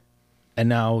 And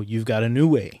now you've got a new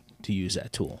way to use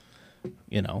that tool,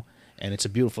 and it's a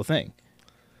beautiful thing.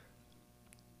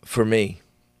 For me,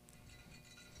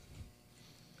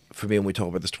 when we talk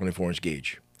about this 24-inch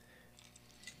gauge,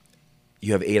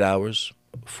 you have 8 hours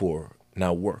for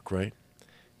now work, right?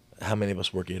 How many of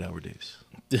us work 8-hour days?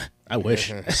 I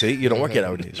wish. See, you don't work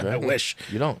 8-hour days, right? I wish.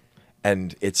 You don't.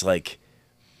 And it's like,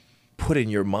 put in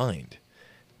your mind,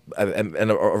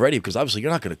 and already, because obviously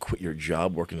you're not going to quit your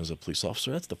job working as a police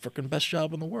officer. That's the freaking best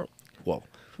job in the world. Well,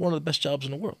 one of the best jobs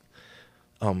in the world.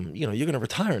 You're going to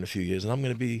retire in a few years, and I'm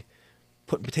going to be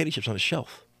putting potato chips on a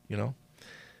shelf, Or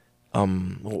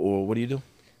what do you do?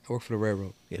 I work for the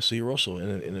railroad. Yeah, so you're also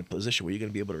in a position where you're going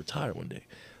to be able to retire one day.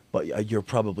 But you're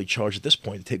probably charged at this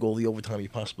point to take all the overtime you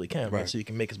possibly can, right? So you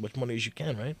can make as much money as you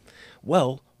can, right?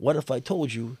 Well, what if I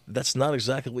told you that's not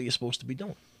exactly what you're supposed to be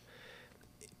doing?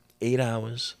 8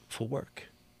 hours for work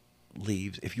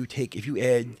leaves. If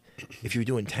you're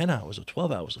doing 10 hours or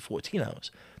 12 hours or 14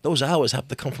 hours, those hours have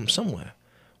to come from somewhere.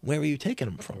 Where are you taking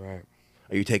them from? Right.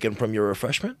 Are you taking them from your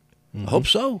refreshment? Mm-hmm. I hope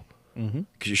so.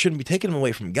 Because you shouldn't be taking them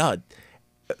away from God.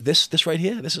 This right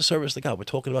here, this is service to God. We're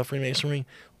talking about Freemasonry,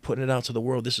 putting it out to the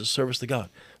world. This is service to God.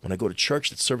 When I go to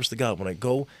church, it's service to God. When I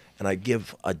go and I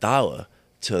give $1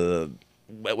 to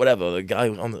whatever, the guy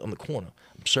on the corner,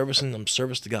 I'm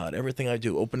service to God. Everything I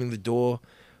do, opening the door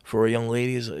for a young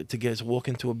lady to walk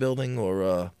into a building,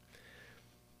 or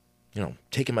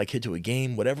taking my kid to a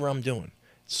game, whatever I'm doing,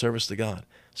 it's service to God.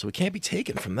 So it can't be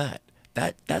taken from that.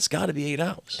 That's got to be 8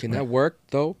 hours. Can that work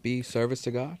though? Be service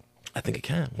to God? I think it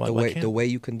can. Why can't the way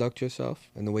you conduct yourself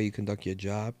and the way you conduct your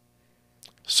job?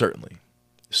 Certainly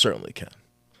can.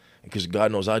 Because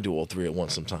God knows I do all three at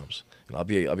once sometimes. I'll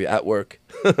be at work,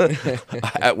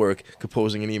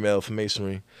 composing an email for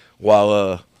Masonry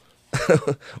while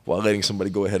letting somebody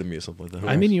go ahead of me or something like that.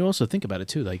 I mean, you also think about it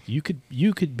too. Like you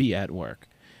could be at work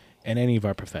in any of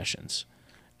our professions,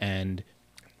 and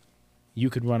you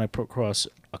could run across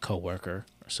a coworker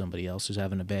or somebody else who's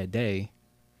having a bad day,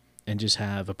 and just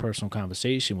have a personal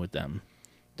conversation with them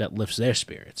that lifts their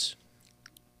spirits.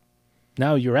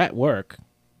 Now you're at work,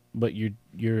 but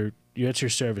you're at your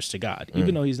service to God.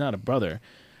 Even though he's not a brother,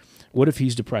 what if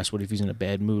he's depressed? What if he's in a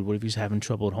bad mood? What if he's having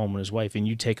trouble at home with his wife, and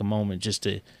you take a moment just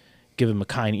to give him a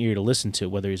kind ear to listen to,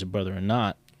 whether he's a brother or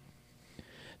not?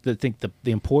 I think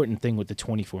the important thing with the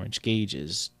 24-inch gauge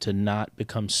is to not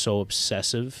become so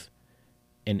obsessive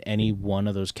in any one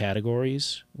of those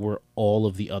categories where all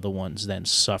of the other ones then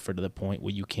suffer to the point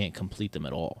where you can't complete them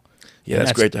at all. Yeah,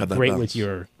 that's great to have that great balance. With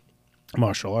your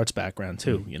martial arts background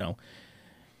too.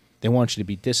 They want you to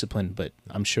be disciplined, but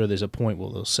I'm sure there's a point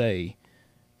where they'll say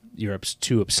you're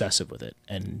too obsessive with it,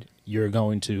 and you're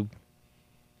going to,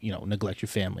 neglect your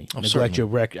family, neglect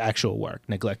your actual work,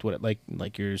 neglect what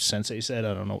like your sensei said.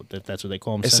 I don't know if that's what they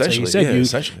call him. Sensei. He said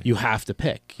essentially. You have to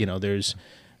pick. There's,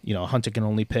 a hunter can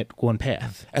only pick one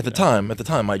path. At the time,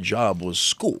 my job was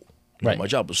school. Right. My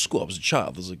job was school. I was a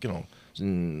child. I was like,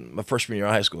 in my freshman year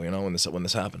of high school. When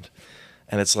this happened,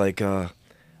 and it's like,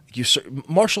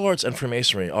 martial arts and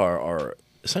Freemasonry are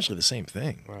essentially the same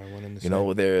thing. Right. One and the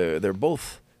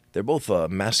same. They're both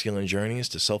masculine journeys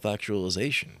to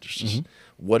self-actualization. It's just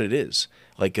what it is.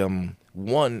 Like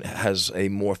one has a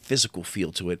more physical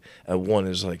feel to it, and one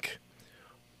is like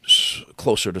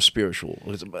closer to spiritual.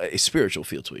 It's a spiritual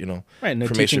feel to it, Right, and they're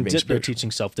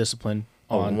teaching self-discipline.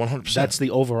 100%. That's the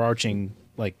overarching,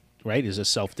 right, is a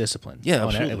self-discipline. Yeah,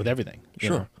 absolutely. With everything.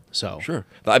 Sure. Sure.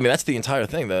 I mean, that's the entire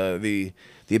thing. The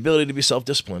ability to be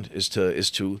self-disciplined is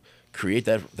to create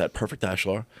that perfect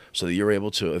ashlar so that you're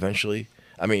able to eventually.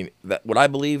 I mean, what I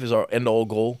believe is our end-all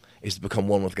goal is to become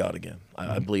one with God again.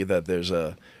 I believe that there's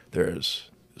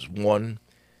one,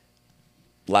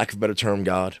 lack of a better term,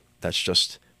 God. That's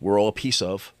just we're all a piece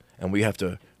of, and we have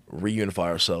to reunify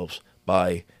ourselves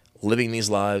by living these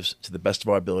lives to the best of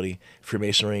our ability.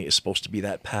 Freemasonry is supposed to be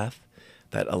that path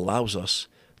that allows us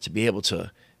to be able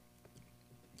to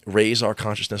raise our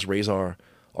consciousness, raise our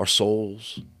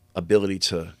soul's ability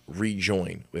to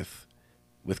rejoin with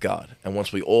God. And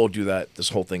once we all do that, this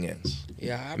whole thing ends.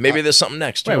 Yeah, Maybe there's something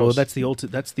next. Right. Who Well, knows? that's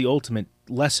the ultimate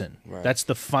lesson. Right. That's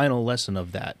the final lesson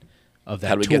of that How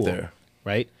do we tool, get there?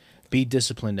 right? Be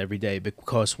disciplined every day.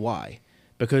 Because why?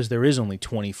 Because there is only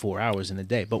 24 hours in a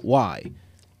day. But why?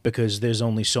 Because there's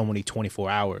only so many 24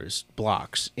 hours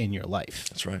blocks in your life.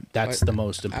 That's right. That's the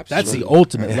most. That's Absolutely. the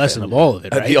ultimate lesson of all of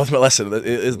it, right? The ultimate lesson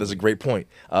that's a great point.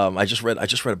 I just read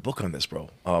a book on this,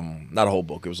 bro. Not a whole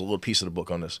book. It was a little piece of the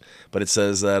book on this, but it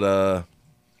says that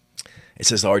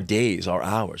our days, our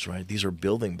hours, right? These are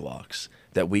building blocks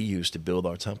that we use to build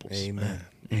our temples. Amen.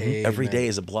 Every day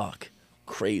is a block.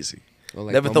 Crazy. Well,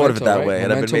 like Never thought of it Memento, that way, right?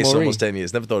 and I've been Memento Mason Mori. almost 10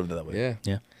 years. Never thought of it that way.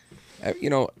 Yeah. Yeah. You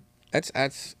know, that's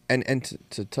and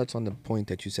to touch on the point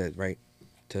that you said, right?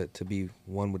 To be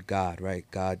one with God, right?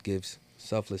 God gives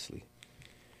selflessly.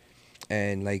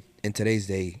 And like in today's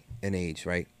day and age,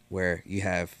 right, where you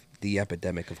have the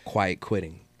epidemic of quiet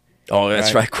quitting. Oh,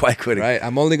 that's right. Quiet quitting. Right?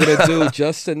 I'm only gonna do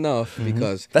just enough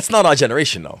because That's not our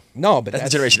generation, though. no, but That's the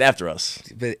generation after us.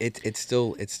 But it's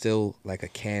still like a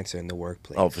cancer in the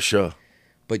workplace. Oh, for sure.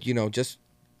 But you know, just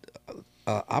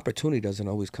opportunity doesn't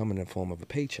always come in the form of a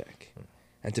paycheck.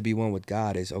 And to be one with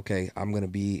God is, okay, I'm going to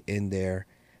be in there.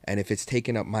 And if it's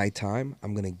taking up my time,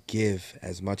 I'm going to give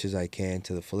as much as I can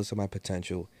to the fullest of my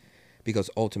potential, because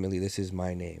ultimately this is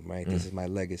my name, right? This is my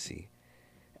legacy.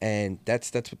 And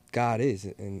that's what God is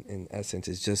in essence.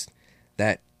 It's just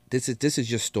that this is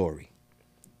your story,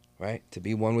 right? To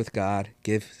be one with God,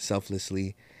 give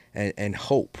selflessly, and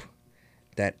hope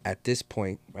that at this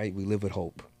point, right, we live with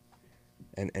hope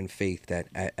and faith that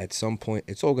at some point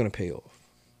it's all going to pay off.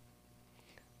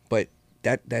 But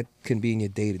that can be in your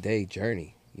day-to-day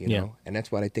journey, you know? And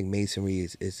that's what I think Masonry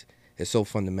is so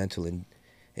fundamental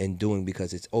in doing,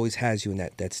 because it always has you in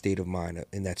that state of mind,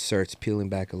 in that search, peeling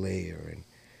back a layer. And,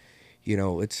 you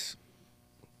know, it's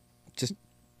just,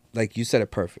 like you said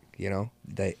it perfect, you know?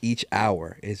 That each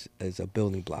hour is a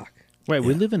building block. Right.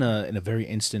 We live in a very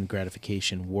instant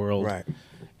gratification world. Right.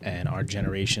 And our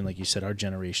generation, like you said, our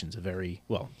generation's the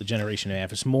generation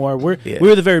after us more. We're Yeah.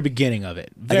 the very beginning of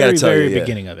it. Very, tell very you, yeah.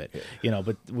 beginning of it. You know,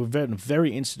 but we're in a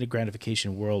very instant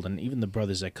gratification world, and even the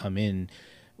brothers that come in,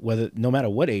 no matter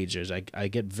what age there's, I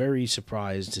get very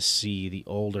surprised to see the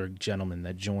older gentlemen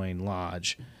that join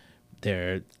Lodge.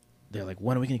 They're like,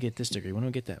 when are we going to get this degree? When do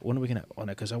we get that? When are we going to?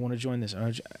 Because I want to join this.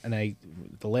 And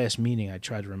the last meeting, I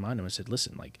tried to remind them. I said,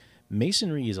 listen, like,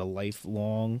 Masonry is a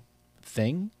lifelong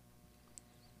thing.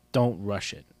 Don't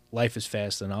rush it. Life is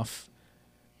fast enough.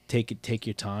 Take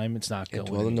your time. It's not going.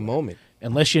 Dwell in the anywhere. moment.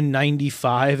 Unless you're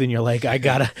 95 and you're like, I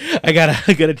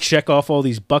gotta check off all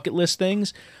these bucket list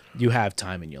things. You have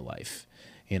time in your life,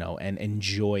 you know, and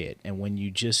enjoy it. And when you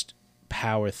just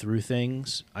power through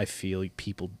things, I feel like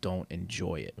people don't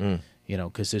enjoy it, you know,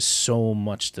 because there's so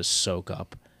much to soak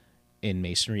up in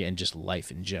Masonry and just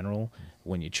life in general.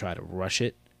 When you try to rush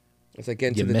it, It's like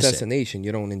getting You to the miss it. destination.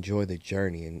 You don't enjoy the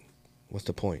journey, and what's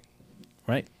the point?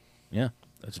 right? Yeah,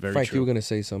 that's very Frank, true. you were gonna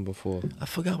say something before. I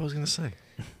forgot what I was going to say.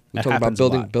 We That talking about happens a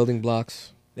lot. building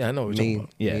blocks. Yeah, I know what you're talking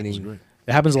about. Yeah. meaning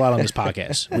It happens a lot on this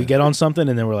podcast. We get on something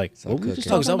and then we're like, what were we cooking. just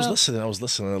No, 'cause talking I about? was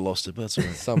listening, and I lost it, but that's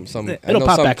all right. some. I It'll know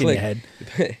pop some back in your click.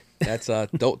 head. That's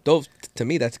those to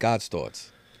me. That's God's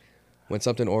thoughts. When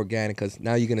something organic, because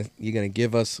now you're gonna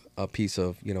give us a piece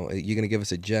of, you know, you're gonna give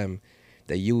us a gem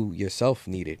that you yourself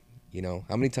needed. You know,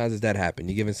 how many times has that happened?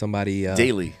 You're giving somebody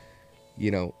Daily.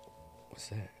 You know, what's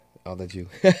that? Oh, that you.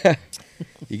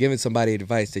 You're giving somebody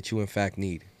advice that you in fact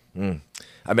need. I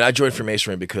mean, I joined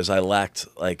Freemasonry because I lacked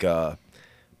like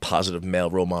positive male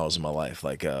role models in my life.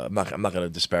 Like, I'm not gonna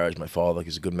disparage my father. Like,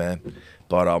 he's a good man,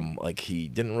 but like he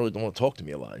didn't really want to talk to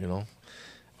me a lot, you know.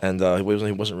 And he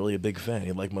wasn't really a big fan.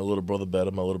 He liked my little brother better.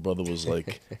 My little brother was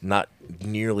like not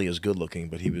nearly as good looking,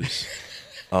 but he was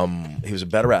a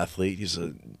better athlete. He's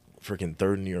a freaking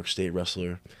third New York State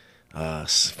wrestler.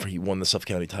 He won the Suffolk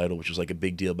County title, which was like a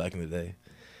big deal back in the day.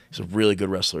 He's a really good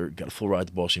wrestler. Got a full ride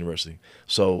to Boston University.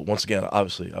 So once again,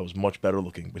 obviously, I was much better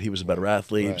looking, but he was a better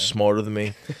athlete, Right. smarter than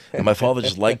me, and my father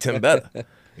just liked him better,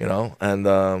 you know. And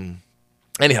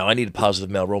anyhow, I needed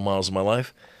positive male role models in my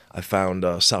life. I found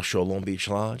South Shore Long Beach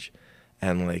Lodge,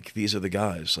 and like these are the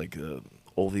guys, like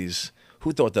all these.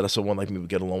 Who thought that someone like me would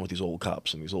get along with these old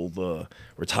cops and these old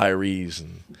retirees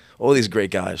and all these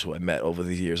great guys who I met over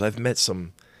the years? I've met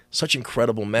such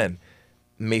incredible men.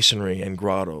 Masonry and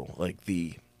Grotto, like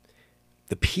the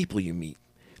people you meet,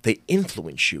 they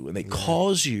influence you and they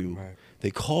cause you. Right. They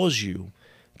cause you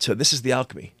to. This is the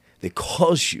alchemy. They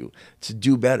cause you to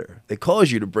do better. They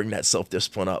cause you to bring that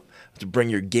self-discipline up, to bring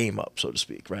your game up, so to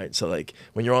speak, right? So like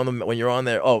when you're on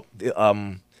there,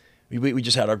 we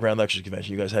just had our Grand Lectures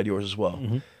convention. You guys had yours as well.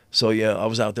 Mm-hmm. So yeah, I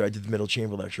was out there. I did the middle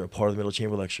chamber lecture, a part of the middle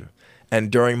chamber lecture,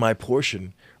 and during my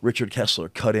portion, Richard Kessler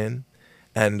cut in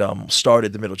and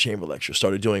started the middle chamber lecture,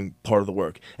 started doing part of the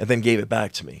work, and then gave it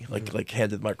back to me, like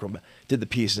handed the microphone, did the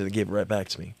piece, and then gave it right back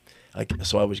to me. Like,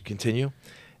 so I would continue.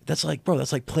 That's like, bro,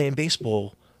 that's like playing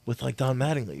baseball with like Don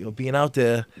Mattingly, being out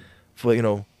there for, you're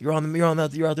out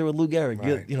there with Lou Gehrig,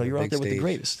 Right. you're out Big there with the stage.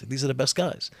 greatest. These are the best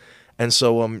guys, and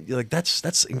so you're like,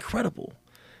 that's incredible,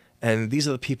 and these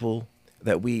are the people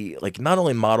that we like not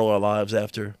only model our lives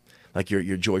after, like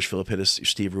your George Philippidis, your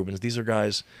Steve Rubins. These are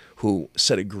guys who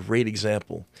set a great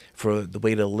example for the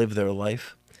way to live their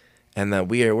life, and that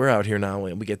we're out here now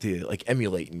and we get to like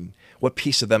emulate. And what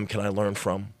piece of them can I learn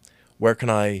from? Where can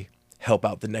I help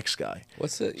out the next guy?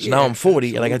 So now I'm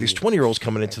 40 and I got these 20-year-olds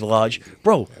coming into the lodge.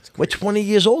 Bro, we're 20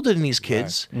 years older than these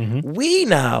kids. Right. Mm-hmm. We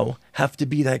now have to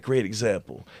be that great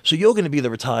example. So you're going to be the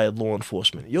retired law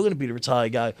enforcement. You're going to be the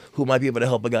retired guy who might be able to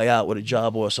help a guy out with a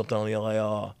job or something on the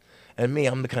LIR. And me,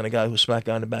 I'm the kind of guy who smack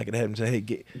guy in the back of the head and say,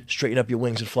 hey, straighten up your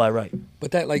wings and fly right.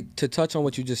 But that, like, to touch on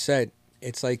what you just said,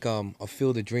 it's like a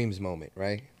Field of Dreams moment,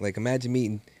 right? Like, imagine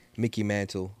meeting Mickey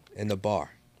Mantle in the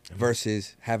bar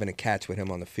versus having a catch with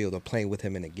him on the field or playing with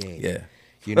him in a game. Yeah.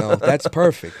 That's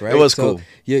perfect, right? It was so cool.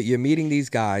 You're meeting these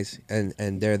guys, and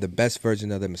they're the best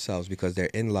version of themselves because they're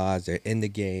in lodge, they're in the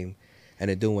game, and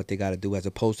they're doing what they got to do, as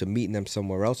opposed to meeting them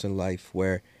somewhere else in life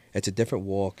where it's a different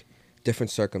walk,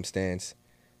 different circumstance.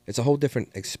 It's a whole different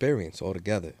experience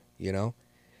altogether,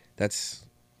 That's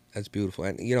beautiful.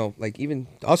 And, like, even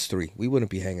us three, we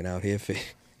wouldn't be hanging out here if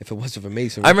it wasn't for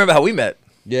Masonry. I remember how we met.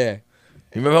 Yeah.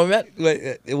 You remember how we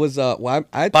met? It was, well,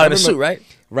 I Buying a suit, right?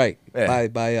 Right. Yeah.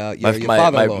 By your My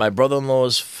father-in-law. my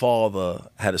brother-in-law's father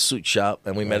had a suit shop,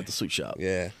 and we met at the suit shop.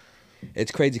 Yeah.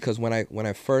 It's crazy because when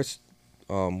I first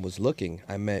was looking,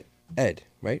 I met Ed,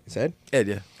 right? It's Ed? Ed,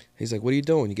 yeah. He's like, what are you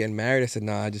doing? You getting married? I said,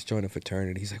 nah, I just joined a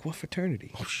fraternity. He's like, what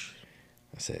fraternity? Oh,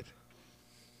 I said,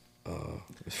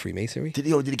 Freemasonry? Did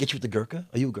he get you with the Gurkha?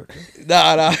 Are you a Gurkha?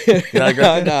 Nah. You're not a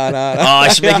Gurkha? Nah. Oh, I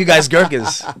should make you guys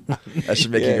Gurkhas. I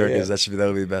should make you Yeah, Gurkhas. yeah. That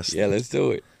would be the best. Yeah, let's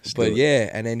do it. Let's But do it. yeah,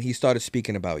 and then he started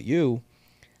speaking about you,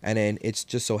 and then it's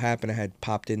just so happened I had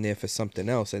popped in there for something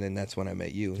else, and then that's when I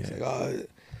met you. He's like, oh.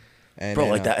 And Bro,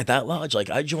 then, like that at that lodge, like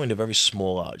I joined a very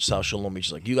small lodge, South Shalom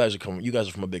Beach. Like you guys are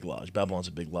from a big lodge. Babylon's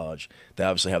a big lodge. They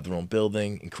obviously have their own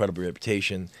building, incredible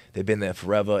reputation. They've been there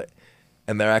forever,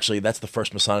 and that's the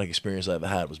first Masonic experience I ever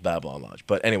had was Babylon Lodge.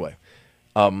 But anyway,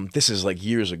 this is like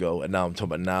years ago, and now I'm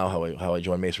talking about now how I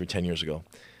joined Masonry 10 years ago.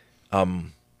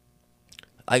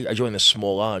 I joined this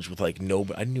small lodge with like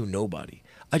nobody. I knew nobody.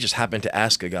 I just happened to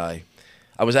ask a guy.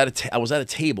 I was at a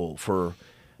table for.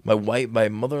 My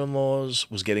mother-in-law's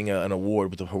was getting an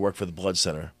award with her work for the Blood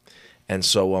Center, and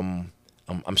so I'm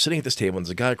sitting at this table and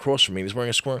there's a guy across from me. He's wearing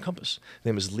a square and compass. His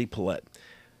name is Lee Paulette.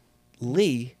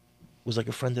 Lee was like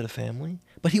a friend of the family,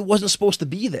 but he wasn't supposed to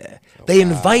be there. They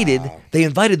invited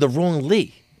the wrong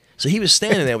Lee, so he was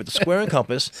standing there with the square and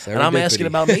compass, and I'm asking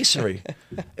about Masonry.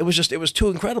 It was too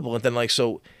incredible. And then like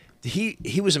so.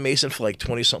 He was a Mason for like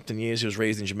 20-something years. He was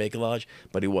raised in Jamaica Lodge,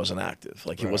 but he wasn't active.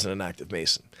 Like he wasn't an active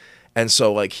Mason. And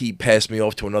so like he passed me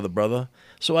off to another brother.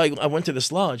 So I went to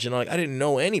this lodge and like I didn't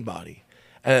know anybody.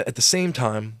 And at the same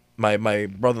time, my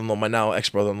brother-in-law, my now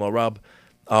ex-brother-in-law Rob,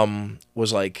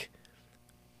 was like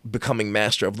becoming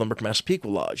master of Limerick Massapequa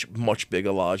Lodge, much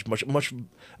bigger lodge,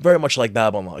 very much like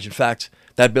Babylon Lodge. In fact,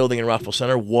 that building in Rockville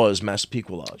Center was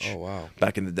Massapequa Lodge. Oh wow!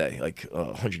 Back in the day, like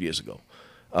 100 years ago.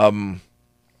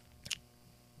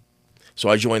 So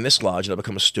I joined this lodge and I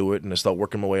become a steward and I start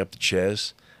working my way up the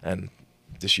chairs. And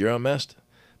this year I'm master.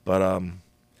 But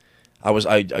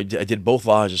I did both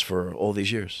lodges for all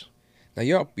these years. Now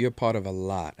you're part of a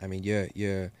lot. I mean,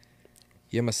 your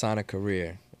Masonic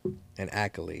career and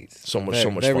accolades. So much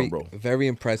fun, bro. Very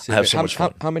impressive. I have so much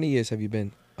fun. How many years have you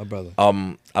been a brother?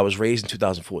 I was raised in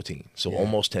 2014, so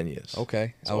almost 10 years.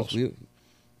 Okay,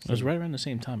 It was right around the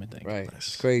same time, I think. Right, Nice.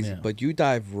 it's crazy. Yeah. But you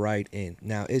dive right in.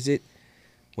 Now, is it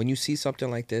when you see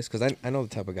something like this? Because I know the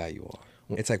type of guy you are.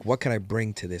 It's like, what can I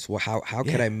bring to this? Well, how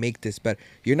can I make this better?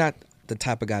 You're not the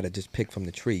type of guy to just pick from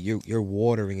the tree. You're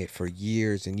watering it for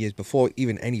years and years before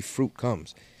even any fruit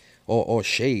comes, or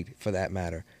shade for that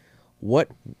matter. What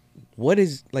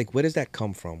is like? Where does that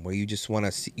come from? Where you just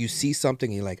want to you see something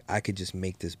and you're like, I could just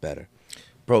make this better.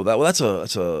 Bro, that's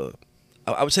a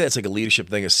I would say that's like a leadership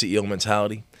thing, a CEO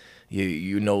mentality.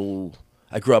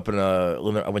 I grew up I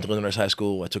went to Lindenhurst High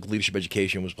School. I took leadership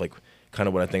education, was like kind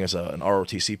of what I think is an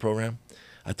ROTC program.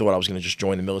 I thought I was going to just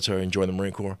join the military and join the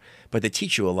Marine Corps. But they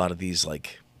teach you a lot of these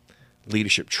like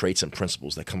leadership traits and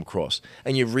principles that come across.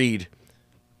 And you read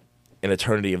an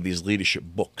eternity of these leadership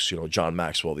books, you know, John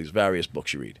Maxwell, these various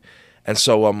books you read. And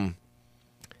so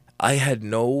I had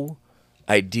no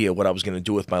idea what I was going to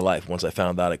do with my life once I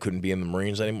found out I couldn't be in the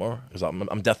Marines anymore, because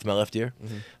I'm deaf in my left ear.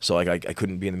 So like I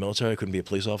couldn't be in the military. I couldn't be a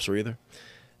police officer either.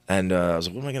 And I was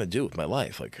like, what am I going to do with my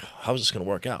life? Like, how is this going to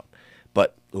work out?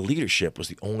 But leadership was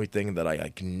the only thing that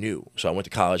I knew. So I went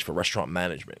to college for restaurant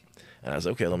management. And I was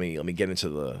like, okay, let me get into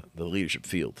the leadership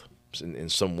field in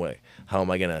some way. How am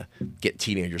I going to get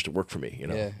teenagers to work for me, you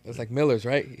know? Yeah, it was like Miller's,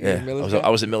 right? I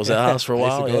was at Miller's House for a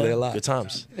while. I used to go there a lot. Good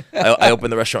times. I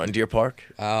opened the restaurant in Deer Park.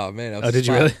 Oh, man. That was Oh, a did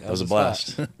you spot. really? That was a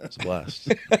blast. That was a blast.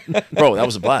 Bro, that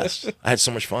was a blast. I had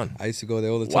so much fun. I used to go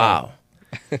there all the time. Wow.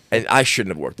 And I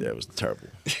shouldn't have worked there. It was terrible.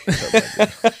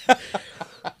 Idea.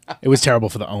 It was terrible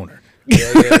for the owner.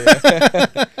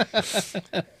 Yeah.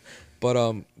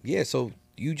 But, yeah, so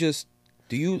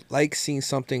do you like seeing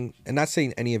something, and not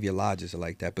saying any of your lodges are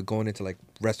like that, but going into like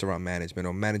restaurant management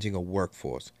or managing a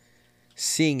workforce,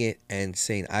 seeing it and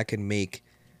saying, I can make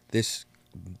this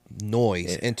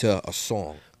noise into a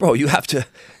song. Bro, you have to,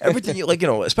 everything you, like, you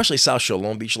know, especially South Shore,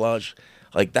 Long Beach Lodge,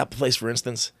 like that place, for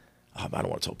instance, I don't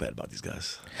want to talk bad about these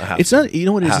guys. It's not, you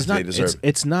know what it is?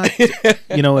 It's not,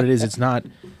 you know what it is? It's not,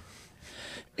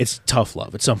 it's tough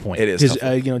love at some point. It is tough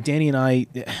love. You know, Danny and I,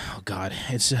 oh God,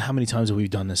 it's how many times have we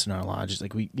done this in our lodge? It's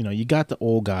like you know, you got the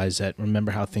old guys that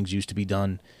remember how things used to be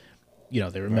done. You know,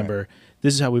 they remember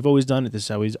this is how we've always done it. This is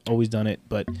how we've always done it.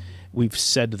 But we've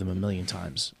said to them a million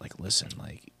times, like, listen,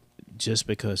 like, just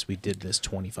because we did this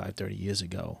 25, 30 years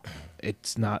ago,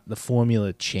 it's not, the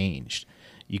formula changed.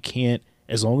 You can't,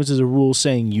 as long as there's a rule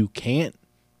saying you can't,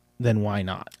 then why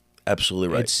not? Absolutely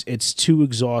right. It's too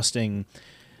exhausting.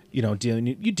 You know,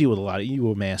 you deal with a lot of, you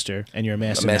were a master, and you're a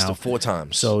master now. I'm a master 4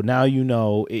 times. So now you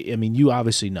know, I mean, you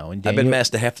obviously know. And I've been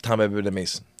master half the time I've been a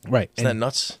Mason. Right. Isn't that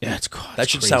nuts? Yeah, that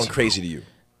should sound crazy to you.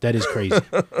 That is crazy.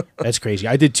 That's crazy.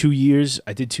 I did 2 years.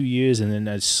 And then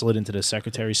I slid into the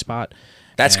secretary spot.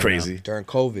 That's and, crazy. During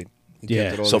COVID.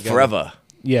 Yeah. So So forever.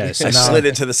 Yeah, so I now, slid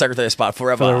into the secretary spot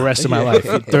forever. for the rest of my life.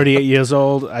 38 years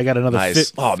old. I got another.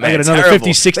 Nice. I Man, got another terrible.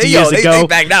 50, 60 They years to go. They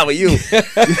banged out with you.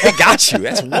 They got you.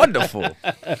 That's wonderful.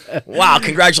 Wow!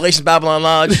 Congratulations, Babylon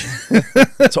Lodge.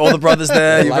 To all the brothers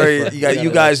there. You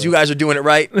guys are doing it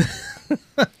right.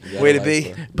 Way to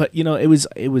be. But you know, it was.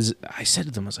 I said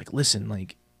to them, I was like, listen,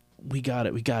 like, we got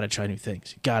to try new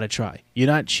things. Got to try. You're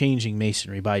not changing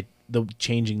Masonry by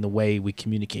changing the way we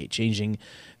communicate, changing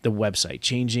the website,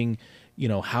 changing, you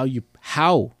know, how you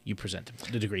present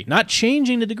the degree. Not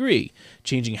changing the degree,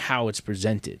 changing how it's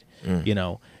presented. You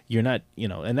know, you're not, you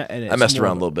know, and I messed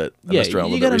around a little bit. You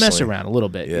got to mess around a little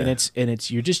bit, Yeah. and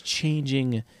it's you're just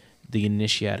changing the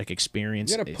initiatic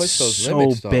experience. You gotta It's push those so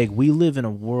limits, though. big. We live in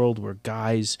a world where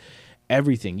guys,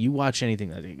 everything you watch,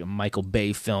 anything like Michael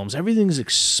Bay films, everything's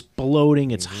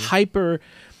exploding. It's hyper.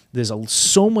 There's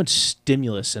so much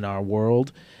stimulus in our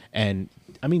world, and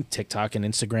I mean TikTok and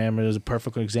Instagram is a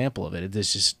perfect example of it.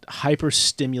 There's just hyper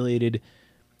stimulated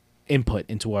input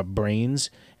into our brains,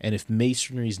 and if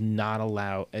Masonry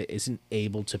isn't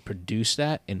able to produce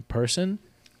that in person,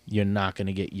 you're not going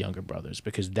to get younger brothers,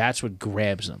 because that's what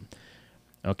grabs them.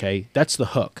 Okay, that's the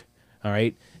hook. All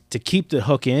right, to keep the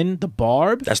hook in, the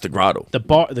barb. That's the grotto. The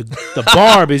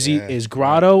barb is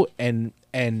grotto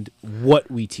and what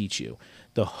we teach you.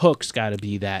 The hook's got to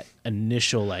be that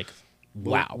initial, like,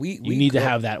 wow. You need to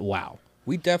have that wow.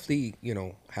 We definitely, you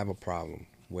know, have a problem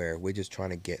where we're just trying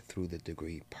to get through the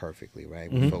degree perfectly,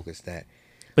 right? We focus that.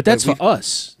 But that's for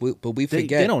us. But we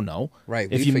forget. They don't know. Right.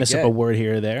 If you miss up a word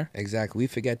here or there. Exactly. We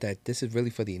forget that this is really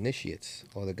for the initiates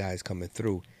or the guys coming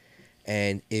through.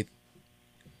 And if,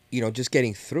 you know, just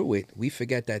getting through it, we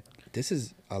forget that this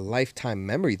is a lifetime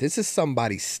memory. This is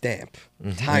somebody's stamp,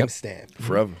 time stamp.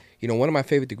 Forever. You know, one of my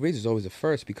favorite degrees is always the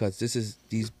first, because this is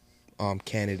these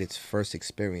candidates' first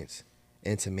experience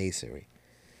into Masonry.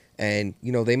 And,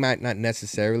 you know, they might not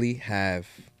necessarily have,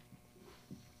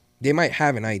 they might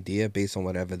have an idea based on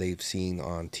whatever they've seen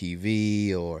on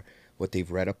TV or what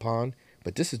they've read upon,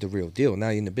 but this is the real deal. Now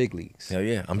you're in the big leagues. Hell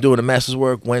yeah. I'm doing a master's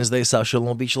work Wednesday, South Shore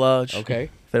Long Beach Lodge.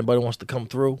 Okay. If anybody wants to come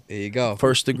through. There you go.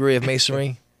 First degree of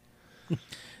Masonry.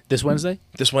 This Wednesday?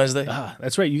 This Wednesday. Ah,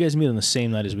 that's right. You guys meet on the same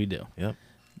night as we do. Yep.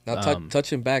 Now,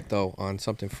 touching back, though, on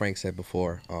something Frank said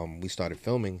before we started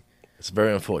filming, It's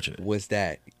very unfortunate. was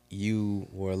that you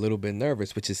were a little bit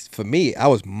nervous, which is, for me, I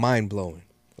was mind-blowing.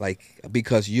 Like,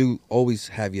 because you always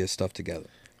have your stuff together.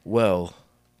 Well,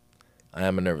 I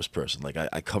am a nervous person. Like,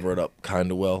 I cover it up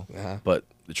kind of well. Uh-huh. But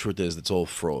the truth is, it's all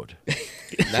fraud.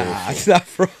 Nah, it's not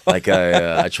fraud. Like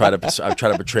I try to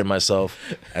portray myself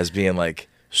as being like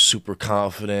super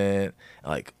confident,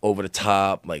 like over the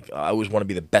top. Like I always want to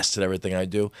be the best at everything I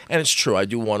do, and it's true. I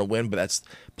do want to win, but that's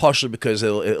partially because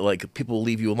like people will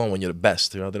leave you alone when you're the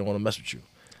best. You know, they don't want to mess with you.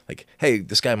 Like, hey,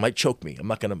 this guy might choke me. I'm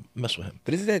not gonna mess with him.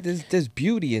 But isn't that there's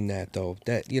beauty in that though?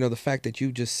 That the fact that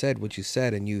you just said what you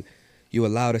said and you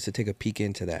allowed us to take a peek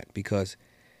into that, because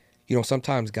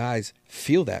sometimes guys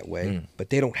feel that way, but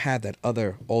they don't have that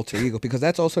other alter ego, because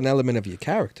that's also an element of your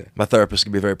character. My therapist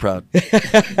can be very proud.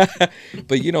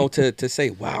 But to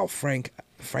say, wow, Frank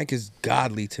is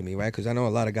godly to me, right? Because I know a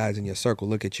lot of guys in your circle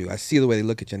look at you. I see the way they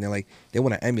look at you, and they're like, they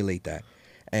want to emulate that.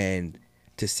 And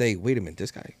to say, wait a minute,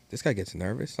 this guy gets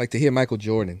nervous. Like to hear Michael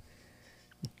Jordan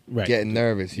getting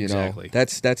nervous, Exactly.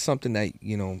 That's something that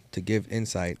to give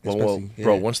insight. Well,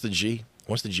 bro, once the G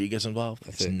gets involved,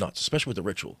 it's nuts, especially with the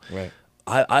ritual. Right.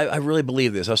 I really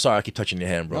believe this. I'm sorry, I keep touching your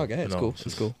hand, bro. No, okay, it's cool.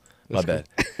 It's cool. My bad.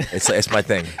 It's my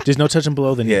thing. There's no touching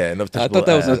below the knee. Yeah, no touching I thought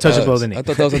that was no touching below the knee. I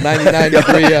thought that was a 99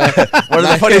 degree. One of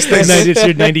the funniest things. It's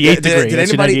your 98 degree.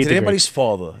 Did anybody's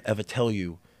father ever tell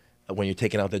you when you're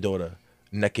taking out their daughter,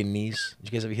 neck and knees?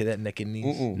 Did you guys ever hear that, neck and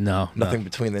knees? No. Nothing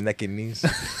between the neck and knees.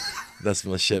 That's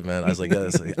my shit, man. I was like,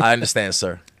 I understand,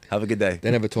 sir. Have a good day.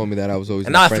 They never told me that. I was always.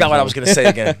 And now I forgot what I was gonna say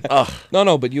again. Oh.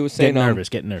 No, but you were saying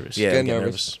Get nervous. Yeah, Get get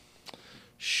nervous.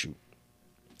 Shoot.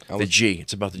 The G.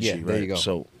 It's about the G, right? There you go.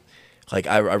 So, like,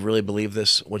 I really believe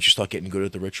this. Once you start getting good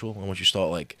at the ritual, and once you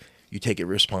start, like, you take it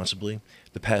responsibly,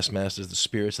 the past masters, the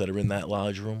spirits that are in that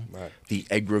lodge room, right. the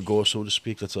egregore, so to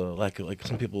speak. That's like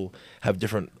some people have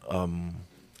different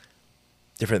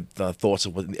thoughts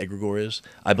of what the egregore is.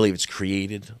 I believe it's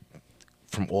created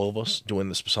from all of us doing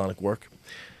this Masonic work.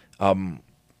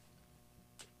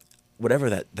 Whatever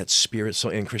that spirit, so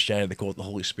in Christianity they call it the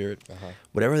Holy Spirit,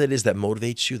 whatever that is that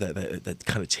motivates you, that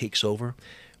kind of takes over,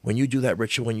 when you do that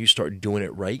ritual, when you start doing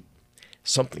it right,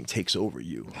 something takes over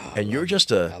you, and you're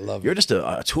just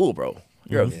a tool, bro.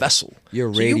 You're a vessel.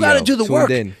 You're so radio. You got to do the work.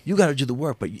 In. You got to do the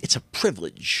work, but it's a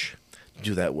privilege to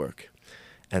do that work,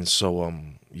 and so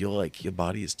you're like, your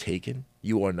body is taken.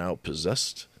 You are now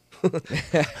possessed.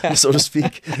 So to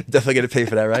speak. Definitely gonna pay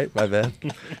for that, right? My bad.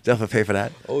 Definitely pay for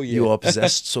that. Oh yeah. You are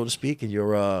possessed, so to speak, and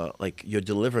you're you're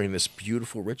delivering this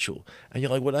beautiful ritual, and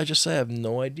you're like, what did I just say? I have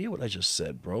no idea what I just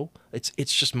said, bro. It's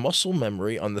just muscle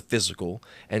memory on the physical,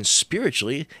 and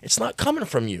spiritually, it's not coming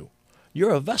from you.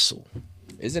 You're a vessel.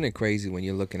 Isn't it crazy when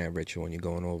you're looking at ritual and you're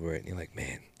going over it and you're like,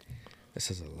 man, this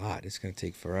is a lot. It's gonna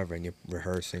take forever, and you're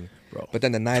rehearsing, bro. But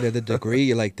then the night of the degree,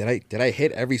 you're like, did I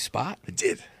hit every spot? I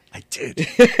did.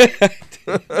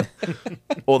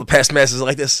 All the past masters are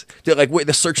like this. They're like, wait,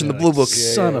 they're searching the blue book.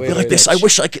 Son of a They're like this. I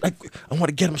wish I could. I want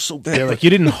to get them so bad. They're like, you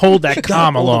didn't hold that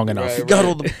comma long enough. You got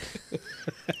all the.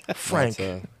 Frank,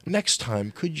 next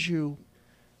time, could you?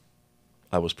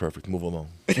 I was perfect. Move along.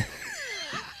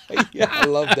 Yeah, I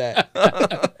love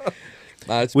that.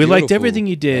 We liked everything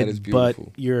you did, but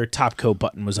your top coat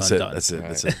button was undone. That's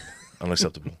it.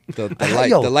 Unacceptable.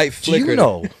 The light flickered. Do you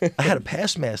know, I had a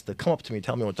past master come up to me and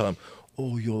tell me one time,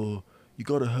 oh, you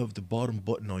got to have the bottom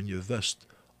button on your vest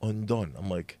undone. I'm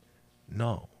like,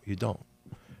 no, you don't.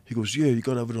 He goes, yeah, you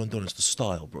got to have it undone. It's the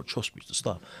style, bro. Trust me, it's the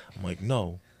style. I'm like,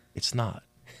 no, it's not.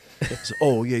 He said,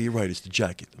 oh, yeah, you're right. It's the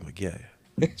jacket. I'm like, yeah.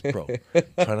 It's, bro,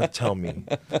 try not to tell me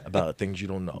about things you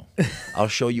don't know. I'll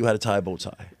show you how to tie a bow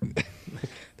tie.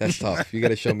 That's tough. You got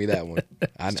to show me that one.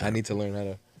 I need to learn how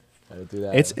to do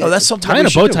that. That's something tying a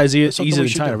bow tie is easier than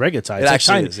tying a regular tie.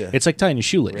 It's like tying a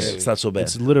shoelace. Really? It's not so bad.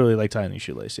 It's literally like tying a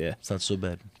shoelace. Yeah, it's not so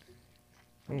bad.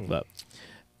 But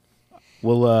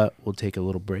we'll take a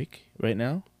little break right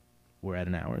now. We're at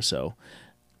an hour, so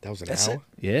that was an hour. It?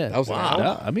 Yeah, that was an hour.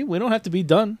 No, I mean, we don't have to be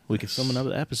done. We can film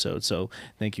another episode. So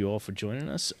thank you all for joining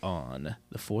us on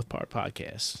the Fourth Part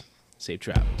Podcast. Safe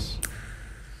travels.